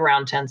one, give it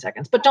around 10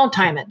 seconds, but don't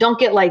time it. Don't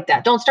get like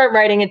that. Don't start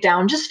writing it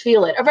down. Just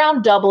feel it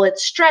around, double it,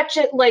 stretch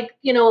it like,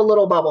 a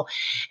little bubble.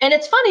 And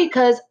it's funny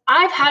because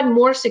I've had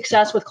more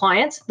success with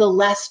clients the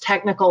less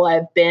technical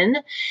I've been.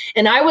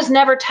 And I was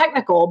never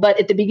technical, but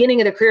at the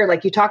beginning of the career,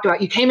 like you talked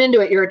about, you came into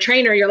it, you're a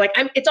trainer, you're like,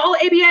 it's all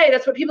ABA.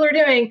 That's what people are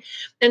doing.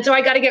 And so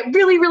I got to get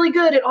really, really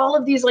good at all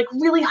of these like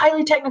really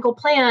highly technical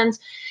plans.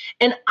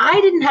 And I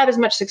didn't have as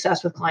much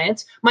success with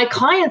clients. My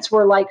clients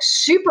were like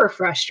super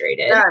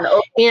frustrated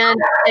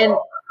and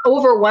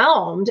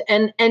overwhelmed.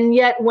 And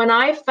yet when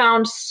I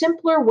found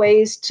simpler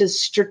ways to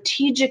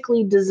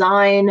strategically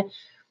design,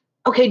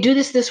 okay, do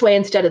this way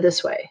instead of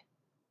this way,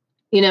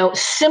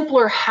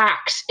 simpler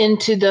hacks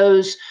into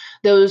those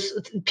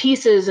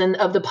pieces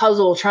of the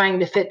puzzle trying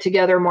to fit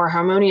together more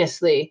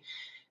harmoniously,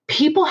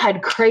 people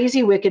had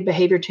crazy, wicked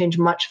behavior change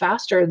much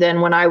faster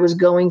than when I was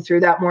going through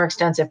that more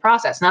extensive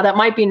process. Now, that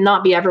might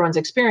not be everyone's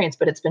experience,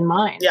 but it's been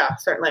mine. Yeah,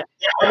 certainly.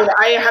 I mean,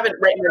 I haven't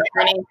written a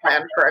training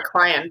plan for a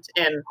client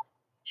in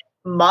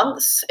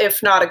months,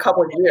 if not a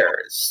couple of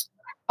years.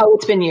 Oh,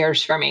 it's been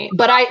years for me.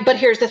 But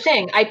here's the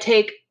thing. I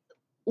take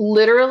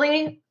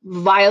literally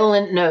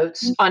violent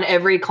notes on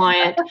every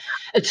client.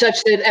 It's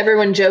such that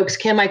everyone jokes,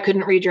 Kim, I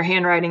couldn't read your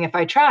handwriting if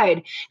I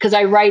tried, because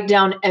I write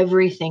down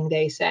everything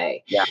they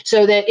say. Yeah.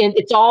 So that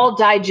it's all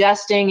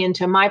digesting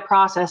into my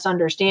process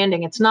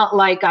understanding. It's not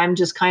like I'm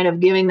just kind of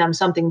giving them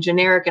something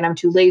generic and I'm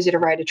too lazy to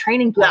write a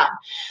training plan.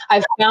 Yeah.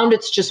 I've found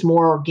it's just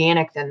more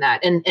organic than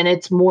that. And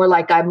it's more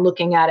like I'm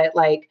looking at it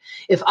like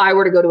if I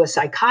were to go to a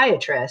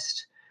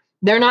psychiatrist,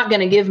 they're not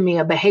going to give me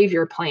a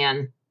behavior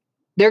plan.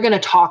 They're going to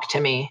talk to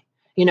me.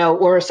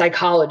 Or a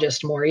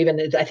psychologist more,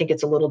 even I think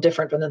it's a little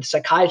different from the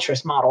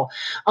psychiatrist model.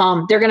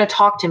 They're going to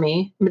talk to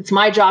me. It's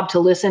my job to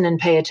listen and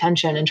pay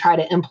attention and try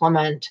to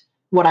implement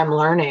what I'm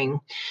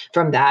learning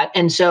from that.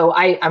 And so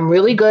I'm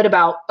really good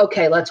about,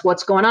 okay,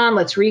 what's going on?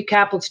 Let's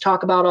recap. Let's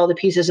talk about all the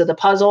pieces of the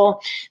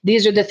puzzle.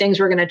 These are the things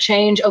we're going to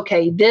change.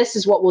 Okay, this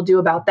is what we'll do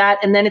about that.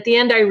 And then at the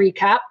end, I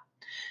recap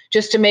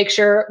just to make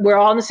sure we're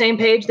all on the same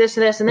page, this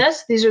and this and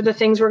this. These are the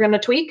things we're going to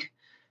tweak.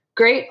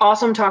 Great.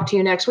 Awesome. Talk to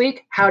you next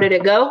week. How did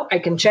it go? I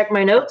can check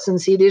my notes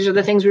and see these are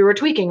the things we were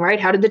tweaking,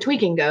 right? How did the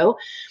tweaking go?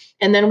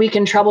 And then we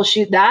can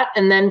troubleshoot that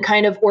and then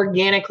kind of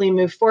organically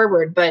move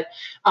forward. But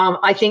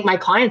I think my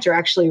clients are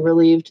actually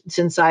relieved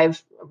since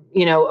I've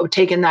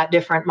taken that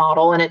different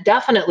model, and it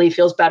definitely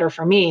feels better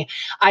for me.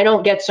 I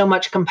don't get so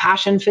much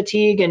compassion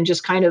fatigue and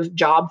just kind of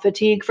job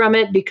fatigue from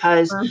it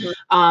because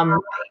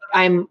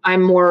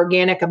I'm more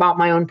organic about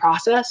my own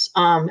process.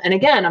 And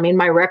again, I mean,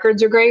 my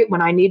records are great.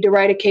 When I need to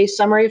write a case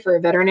summary for a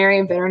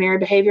veterinary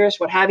behaviorist,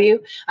 what have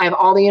you, I have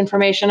all the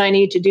information I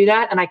need to do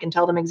that. And I can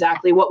tell them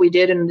exactly what we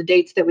did and the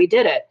dates that we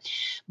did it.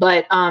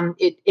 But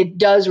it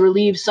does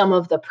relieve some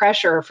of the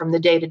pressure from the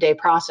day-to-day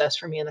process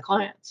for me and the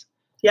clients.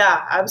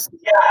 Yeah,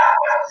 absolutely.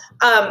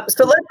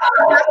 So let's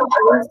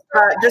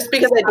just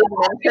because I did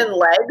mention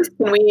legs,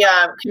 can we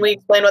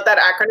explain what that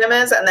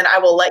acronym is, and then I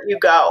will let you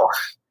go.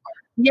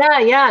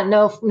 Yeah,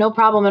 no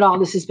problem at all.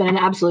 This has been an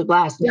absolute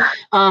blast. Yeah.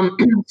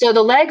 So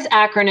the LEGS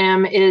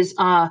acronym is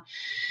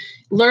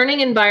Learning,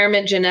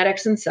 Environment,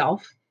 Genetics, and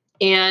Self.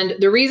 And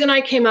the reason I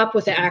came up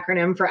with the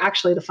acronym for,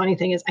 actually, the funny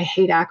thing is I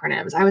hate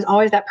acronyms. I was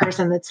always that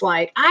person that's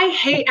like, I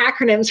hate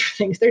acronyms for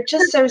things. They're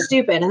just so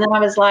stupid. And then I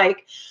was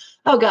like,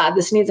 oh God,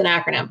 this needs an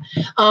acronym.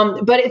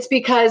 But it's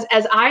because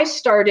as I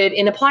started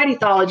in applied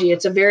ethology,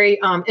 it's a very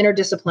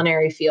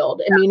interdisciplinary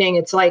field, meaning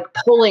it's like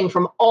pulling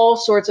from all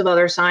sorts of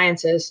other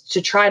sciences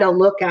to try to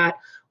look at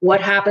what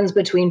happens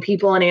between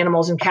people and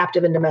animals and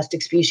captive and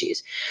domestic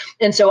species.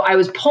 And so I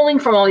was pulling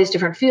from all these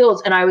different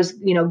fields, and I was,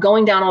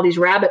 going down all these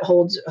rabbit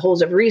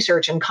holes of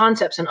research and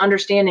concepts and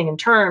understanding and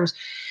terms.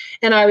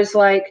 And I was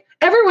like,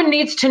 everyone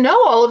needs to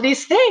know all of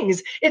these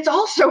things. It's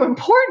all so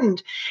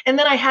important. And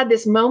then I had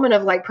this moment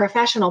of like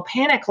professional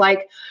panic,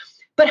 like,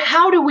 but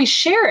how do we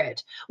share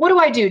it? What do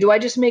I do? Do I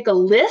just make a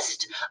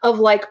list of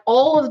like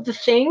all of the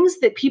things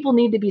that people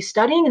need to be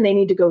studying, and they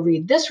need to go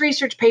read this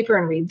research paper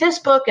and read this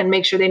book and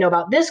make sure they know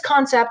about this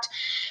concept?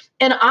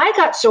 And I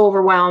got so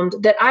overwhelmed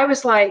that I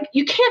was like,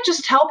 you can't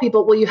just tell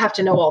people, well, you have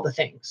to know all the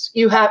things.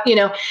 You have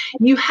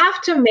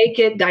to make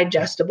it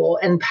digestible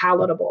and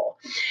palatable.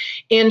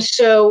 And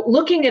so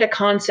looking at a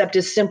concept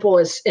as simple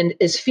as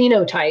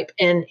phenotype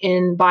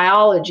in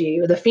biology,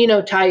 the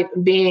phenotype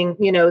being,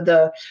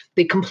 the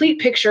complete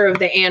picture of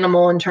the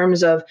animal in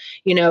terms of,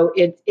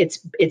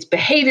 its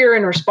behavior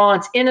and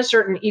response in a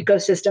certain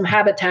ecosystem,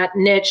 habitat,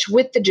 niche,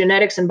 with the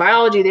genetics and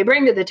biology they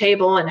bring to the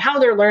table, and how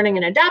they're learning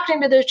and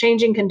adapting to those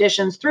changing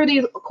conditions through the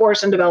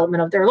course and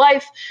development of their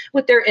life,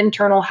 with their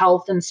internal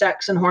health and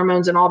sex and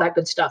hormones and all that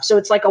good stuff. So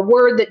it's like a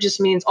word that just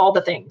means all the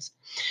things.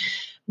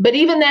 But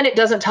even then, it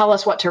doesn't tell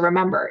us what to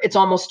remember. It's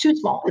almost too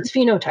small. It's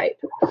phenotype.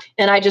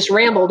 And I just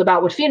rambled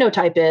about what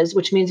phenotype is,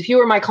 which means if you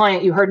were my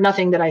client, you heard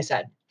nothing that I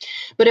said.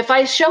 But if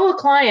I show a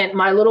client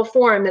my little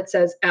form that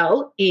says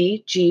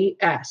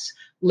LEGS,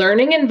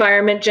 Learning,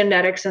 Environment,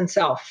 Genetics, and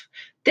Self,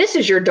 this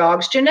is your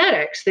dog's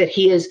genetics that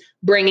he is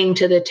bringing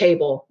to the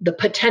table, the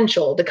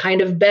potential, the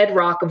kind of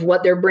bedrock of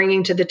what they're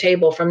bringing to the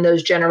table from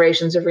those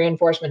generations of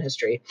reinforcement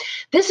history.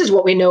 This is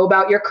what we know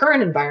about your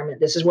current environment.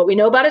 This is what we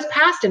know about his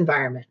past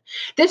environment.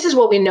 This is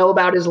what we know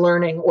about his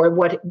learning, or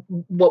what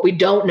we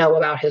don't know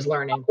about his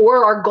learning,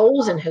 or our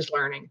goals in his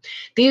learning.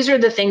 These are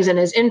the things in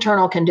his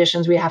internal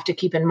conditions we have to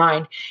keep in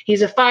mind.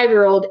 He's a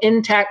 5-year-old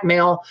intact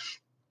male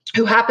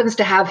who happens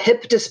to have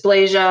hip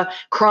dysplasia,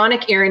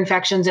 chronic ear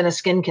infections, and a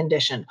skin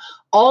condition.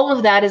 All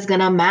of that is going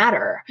to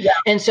matter. Yeah.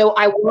 And so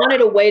I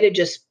wanted a way to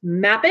just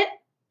map it.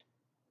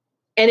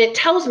 And it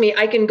tells me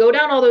I can go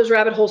down all those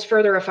rabbit holes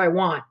further if I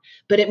want,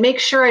 but it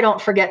makes sure I don't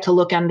forget to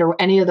look under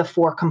any of the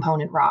 4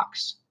 component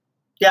rocks.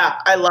 Yeah,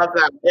 I love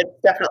that. It's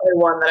definitely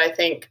one that I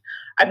think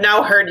I've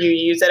now heard you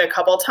use it a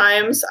couple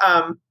times.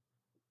 And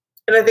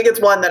I think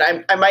it's one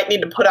that I might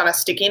need to put on a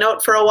sticky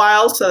note for a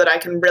while so that I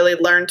can really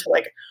learn to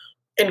like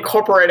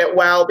incorporate it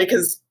well,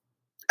 because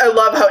I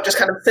love how it just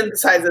kind of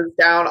synthesizes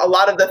down a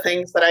lot of the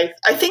things that I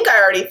think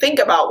I already think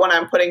about when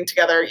I'm putting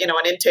together, an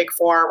intake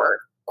form or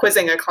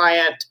quizzing a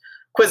client.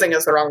 Quizzing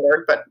is the wrong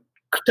word, but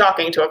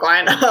talking to a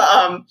client.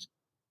 But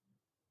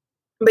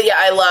yeah,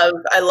 I love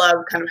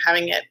kind of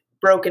having it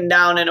broken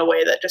down in a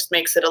way that just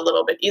makes it a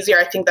little bit easier.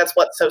 I think that's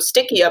what's so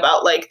sticky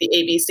about like the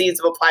ABCs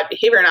of applied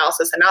behavior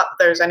analysis, and not that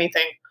there's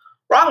anything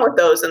wrong with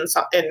those in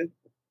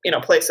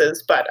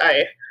places, but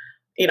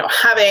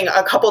having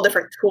a couple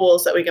different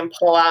tools that we can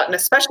pull out, and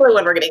especially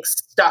when we're getting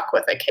stuck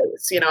with a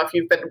case, if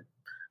you've been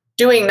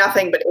doing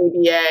nothing but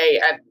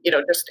ABA and,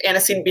 just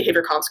antecedent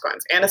behavior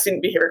consequence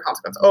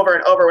over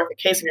and over with a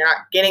case, and you're not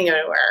getting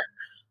anywhere,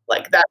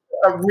 like that's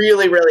a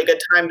really, really good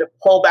time to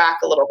pull back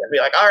a little bit and be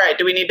like, all right,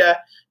 do we need to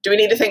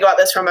think about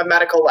this from a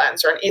medical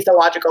lens or an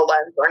ethological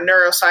lens or a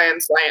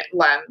neuroscience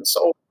lens?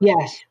 Or,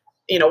 yes.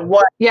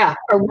 What? Yeah.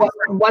 Or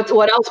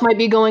what else might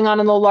be going on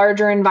in the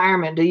larger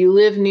environment? Do you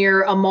live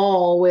near a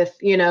mall with,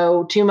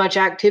 too much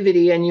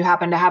activity, and you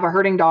happen to have a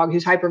herding dog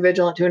who's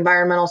hypervigilant to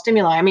environmental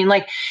stimuli? I mean,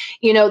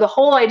 the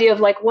whole idea of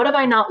like, what have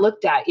I not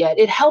looked at yet?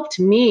 It helped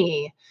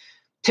me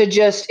to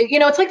just,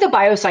 it's like the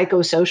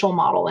biopsychosocial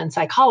model in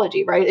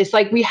psychology, right? It's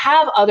like we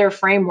have other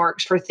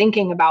frameworks for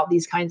thinking about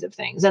these kinds of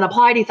things. And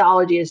applied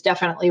ethology is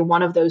definitely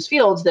one of those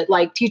fields that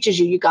like teaches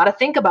you got to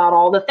think about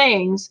all the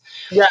things.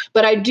 Yeah.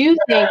 But I do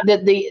think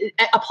that the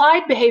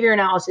applied behavior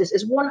analysis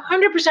is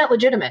 100%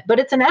 legitimate, but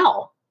it's an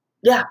L.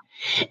 Yeah.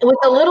 With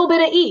a little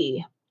bit of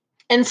E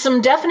and some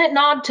definite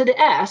nod to the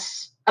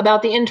S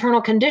about the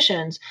internal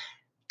conditions.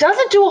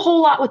 Doesn't do a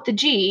whole lot with the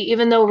G,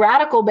 even though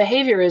radical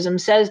behaviorism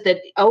says that,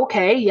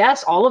 okay,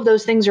 yes, all of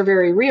those things are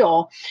very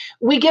real.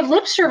 We give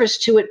lip service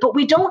to it, but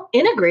we don't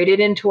integrate it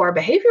into our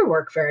behavior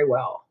work very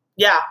well.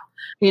 Yeah.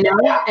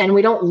 And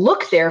we don't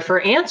look there for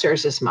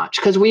answers as much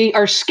because we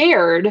are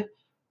scared,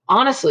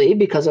 honestly,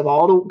 because of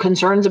all the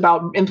concerns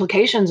about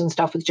implications and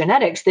stuff with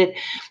genetics, that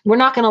we're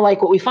not going to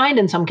like what we find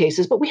in some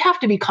cases, but we have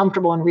to be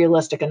comfortable and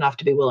realistic enough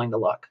to be willing to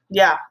look.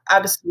 Yeah,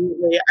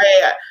 absolutely.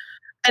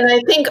 And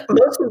I think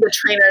most of the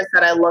trainers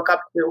that I look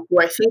up to, who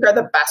I think are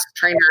the best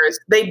trainers,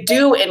 they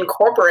do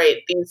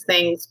incorporate these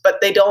things,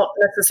 but they don't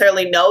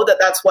necessarily know that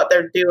that's what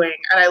they're doing.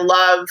 And I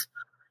love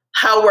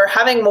how we're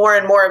having more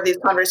and more of these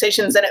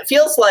conversations. And it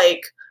feels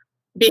like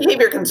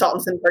behavior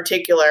consultants in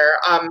particular,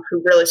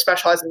 who really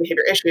specialize in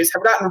behavior issues,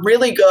 have gotten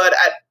really good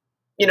at,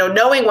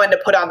 knowing when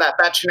to put on that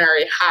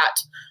veterinary hat,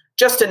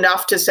 just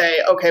enough to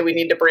say, okay, we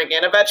need to bring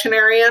in a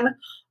veterinarian.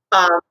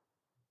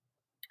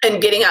 And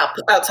getting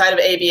outside of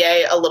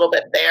ABA a little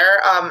bit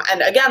there.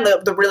 And again,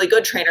 the really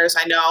good trainers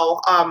I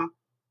know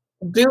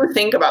do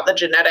think about the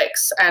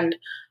genetics and,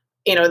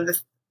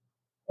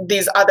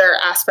 these other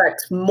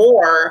aspects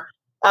more.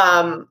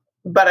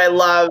 But I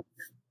love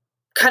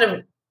kind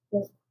of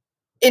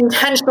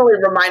intentionally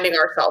reminding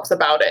ourselves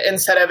about it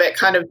instead of it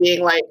kind of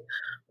being like,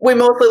 we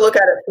mostly look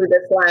at it through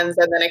this lens,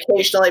 and then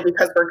occasionally,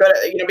 because we're good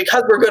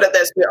at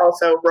this, we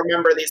also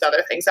remember these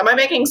other things. Am I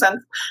making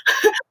sense?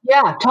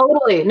 Yeah,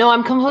 totally. No,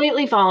 I'm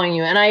completely following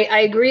you, and I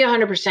agree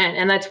 100%.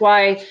 And that's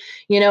why,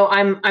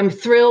 I'm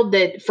thrilled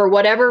that for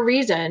whatever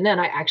reason, and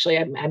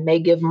I may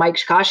give Mike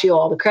Shikashio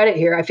all the credit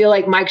here. I feel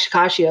like Mike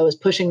Shikashio is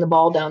pushing the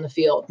ball down the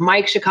field.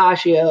 Mike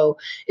Shikashio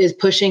is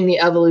pushing the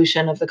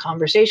evolution of the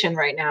conversation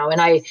right now,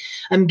 and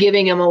I'm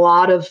giving him a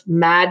lot of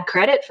mad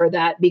credit for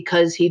that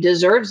because he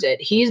deserves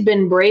it. He's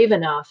been brave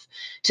enough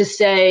to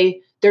say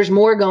there's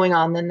more going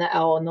on than the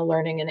L and the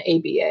learning in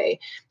ABA.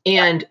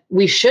 And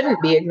we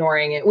shouldn't be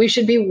ignoring it. We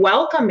should be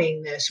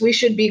welcoming this. We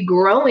should be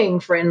growing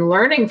and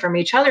learning from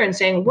each other and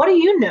saying, what do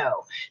you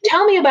know?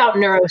 Tell me about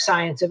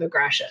neuroscience of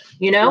aggression.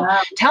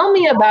 Tell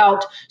me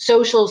about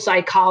social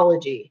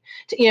psychology.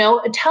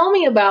 Tell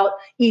me about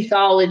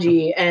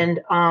ethology and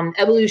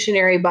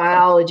evolutionary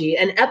biology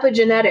and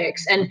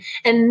epigenetics,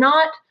 and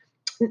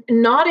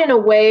not in a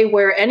way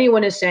where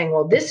anyone is saying,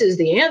 well, this is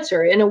the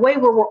answer, in a way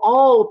where we're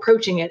all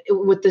approaching it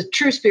with the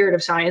true spirit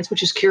of science,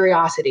 which is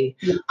curiosity.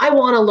 Mm-hmm. I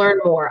want to learn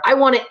more. I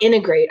want to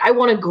integrate. I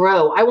want to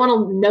grow. I want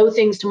to know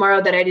things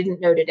tomorrow that I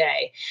didn't know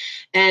today.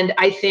 And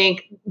I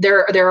think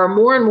there are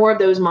more and more of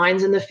those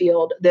minds in the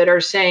field that are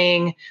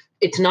saying,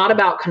 it's not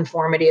about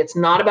conformity. It's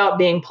not about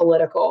being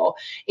political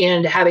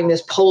and having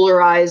this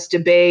polarized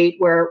debate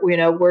where,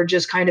 we're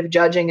just kind of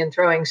judging and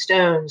throwing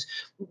stones.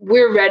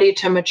 We're ready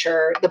to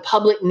mature. The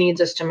public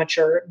needs us to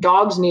mature.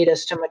 Dogs need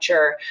us to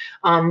mature.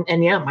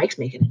 And yeah, Mike's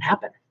making it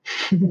happen.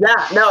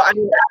 Yeah, no, I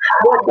mean,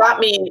 what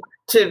got me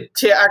to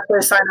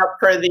actually sign up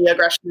for the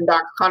Aggression in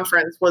Dogs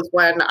conference was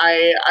when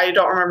I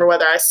don't remember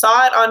whether I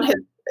saw it on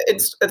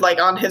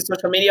on his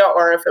social media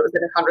or if it was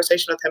in a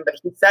conversation with him, but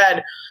he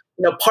said,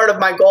 part of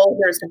my goal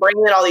here is to bring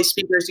in all these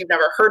speakers you've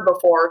never heard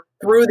before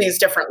through these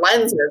different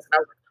lenses. And I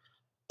was like,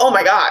 oh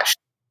my gosh,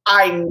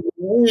 I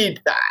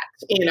need that.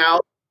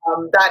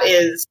 That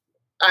is,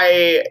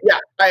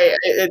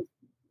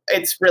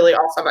 it's really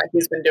awesome that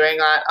he's been doing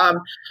that.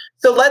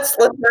 So let's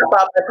wrap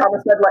up. I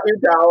promised I'd let you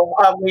go.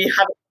 We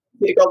haven't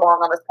to go long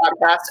on this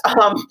podcast.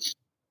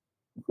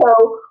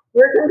 So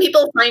where can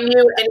people find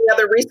you? Any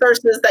other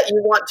resources that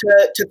you want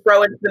to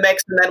throw into the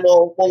mix, and then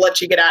we'll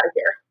let you get out of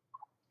here.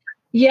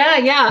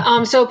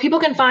 Yeah. So people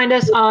can find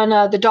us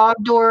on the Dog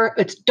Door.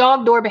 It's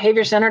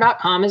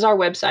dogdoorbehaviorcenter.com is our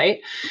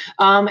website.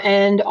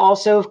 And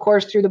also, of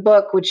course, through the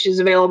book, which is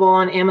available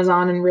on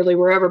Amazon and really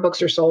wherever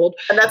books are sold.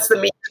 And that's the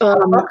Meet Your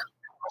Dog book?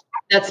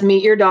 That's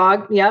Meet Your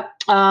Dog. Yep.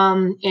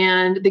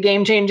 And the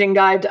Game-Changing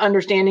Guide to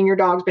Understanding Your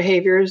Dog's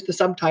Behavior is the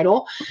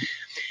subtitle.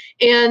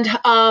 And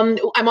I'm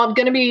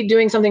going to be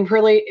doing something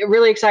really,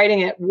 really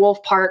exciting at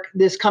Wolf Park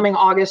this coming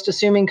August,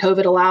 assuming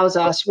COVID allows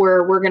us,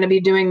 where we're going to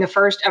be doing the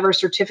first ever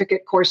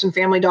certificate course in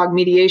family dog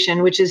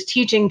mediation, which is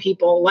teaching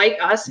people like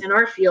us in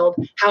our field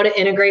how to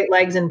integrate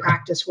legs in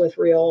practice with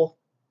real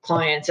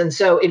clients. And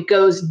so it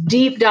goes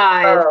deep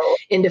dive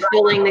into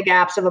filling the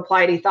gaps of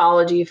applied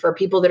ethology for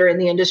people that are in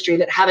the industry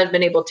that haven't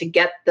been able to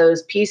get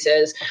those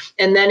pieces.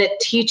 And then it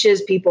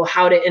teaches people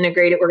how to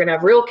integrate it. We're going to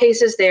have real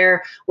cases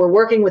there. We're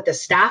working with the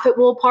staff at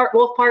Wolf Park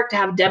to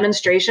have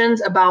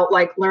demonstrations about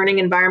like learning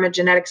environment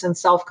genetics and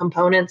self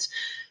components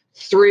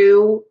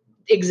through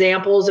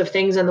examples of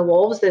things in the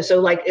wolves.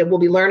 So like it will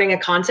be learning a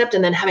concept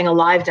and then having a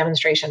live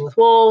demonstration with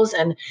wolves.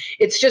 And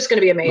it's just going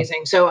to be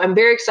amazing. So I'm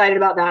very excited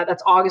about that.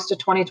 That's August of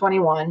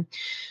 2021.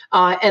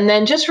 And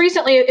then just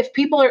recently, if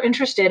people are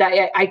interested,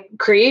 I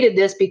created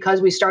this because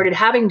we started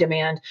having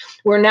demand.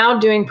 We're now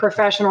doing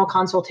professional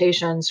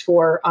consultations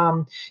for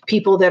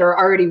people that are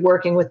already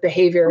working with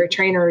behavior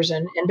trainers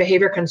and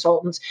behavior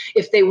consultants.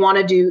 If they want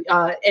to do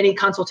any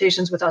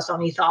consultations with us on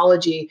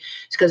ethology,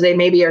 because they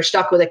maybe are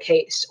stuck with a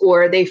case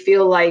or they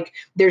feel like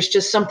there's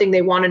just something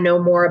they want to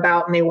know more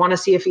about and they want to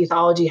see if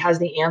ethology has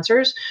the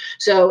answers.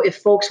 So if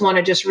folks want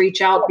to just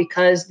reach out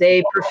because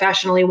they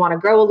professionally want to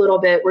grow a little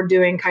bit, we're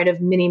doing kind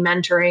of mini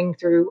mentoring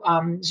through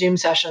Zoom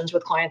sessions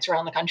with clients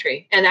around the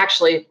country and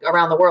actually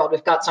around the world.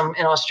 We've got some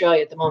in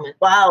Australia at the moment.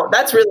 Wow,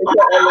 that's really cool.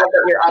 I love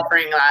that you're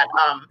offering that.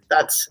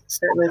 That's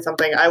certainly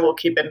something I will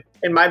keep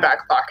in my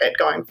back pocket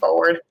going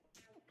forward.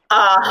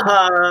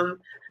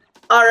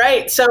 All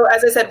right. So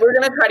as I said, we're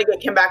going to try to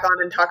get Kim back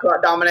on and talk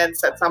about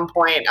dominance at some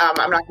point.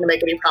 I'm not going to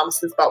make any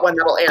promises about when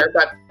that'll air,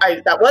 but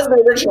that was the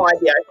original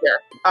idea here.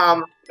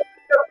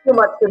 Too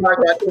much to talk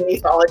about in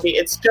mythology.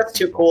 It's just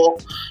too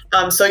cool.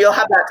 So you'll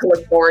have that to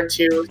look forward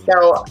to.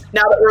 So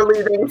now that we're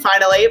leaving,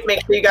 finally,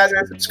 make sure you guys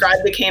are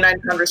subscribed to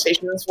Canine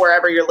Conversations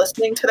wherever you're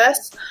listening to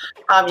this.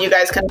 You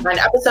guys can find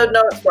episode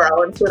notes where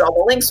I'll include all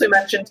the links we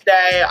mentioned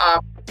today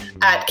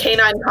at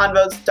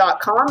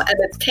canineconvos.com, and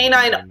it's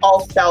canine all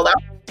spelled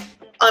out.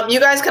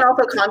 You guys can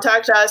also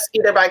contact us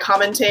either by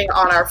commenting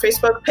on our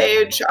Facebook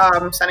page,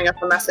 sending us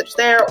a message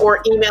there, or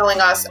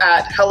emailing us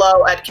at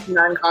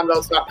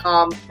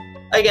hello@canineconvos.com.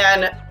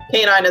 Again,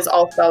 canine is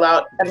all spelled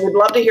out, and we'd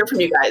love to hear from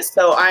you guys.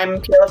 So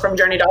I'm Kayla from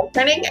Journey Dog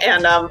Training,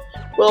 and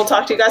we'll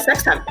talk to you guys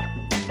next time.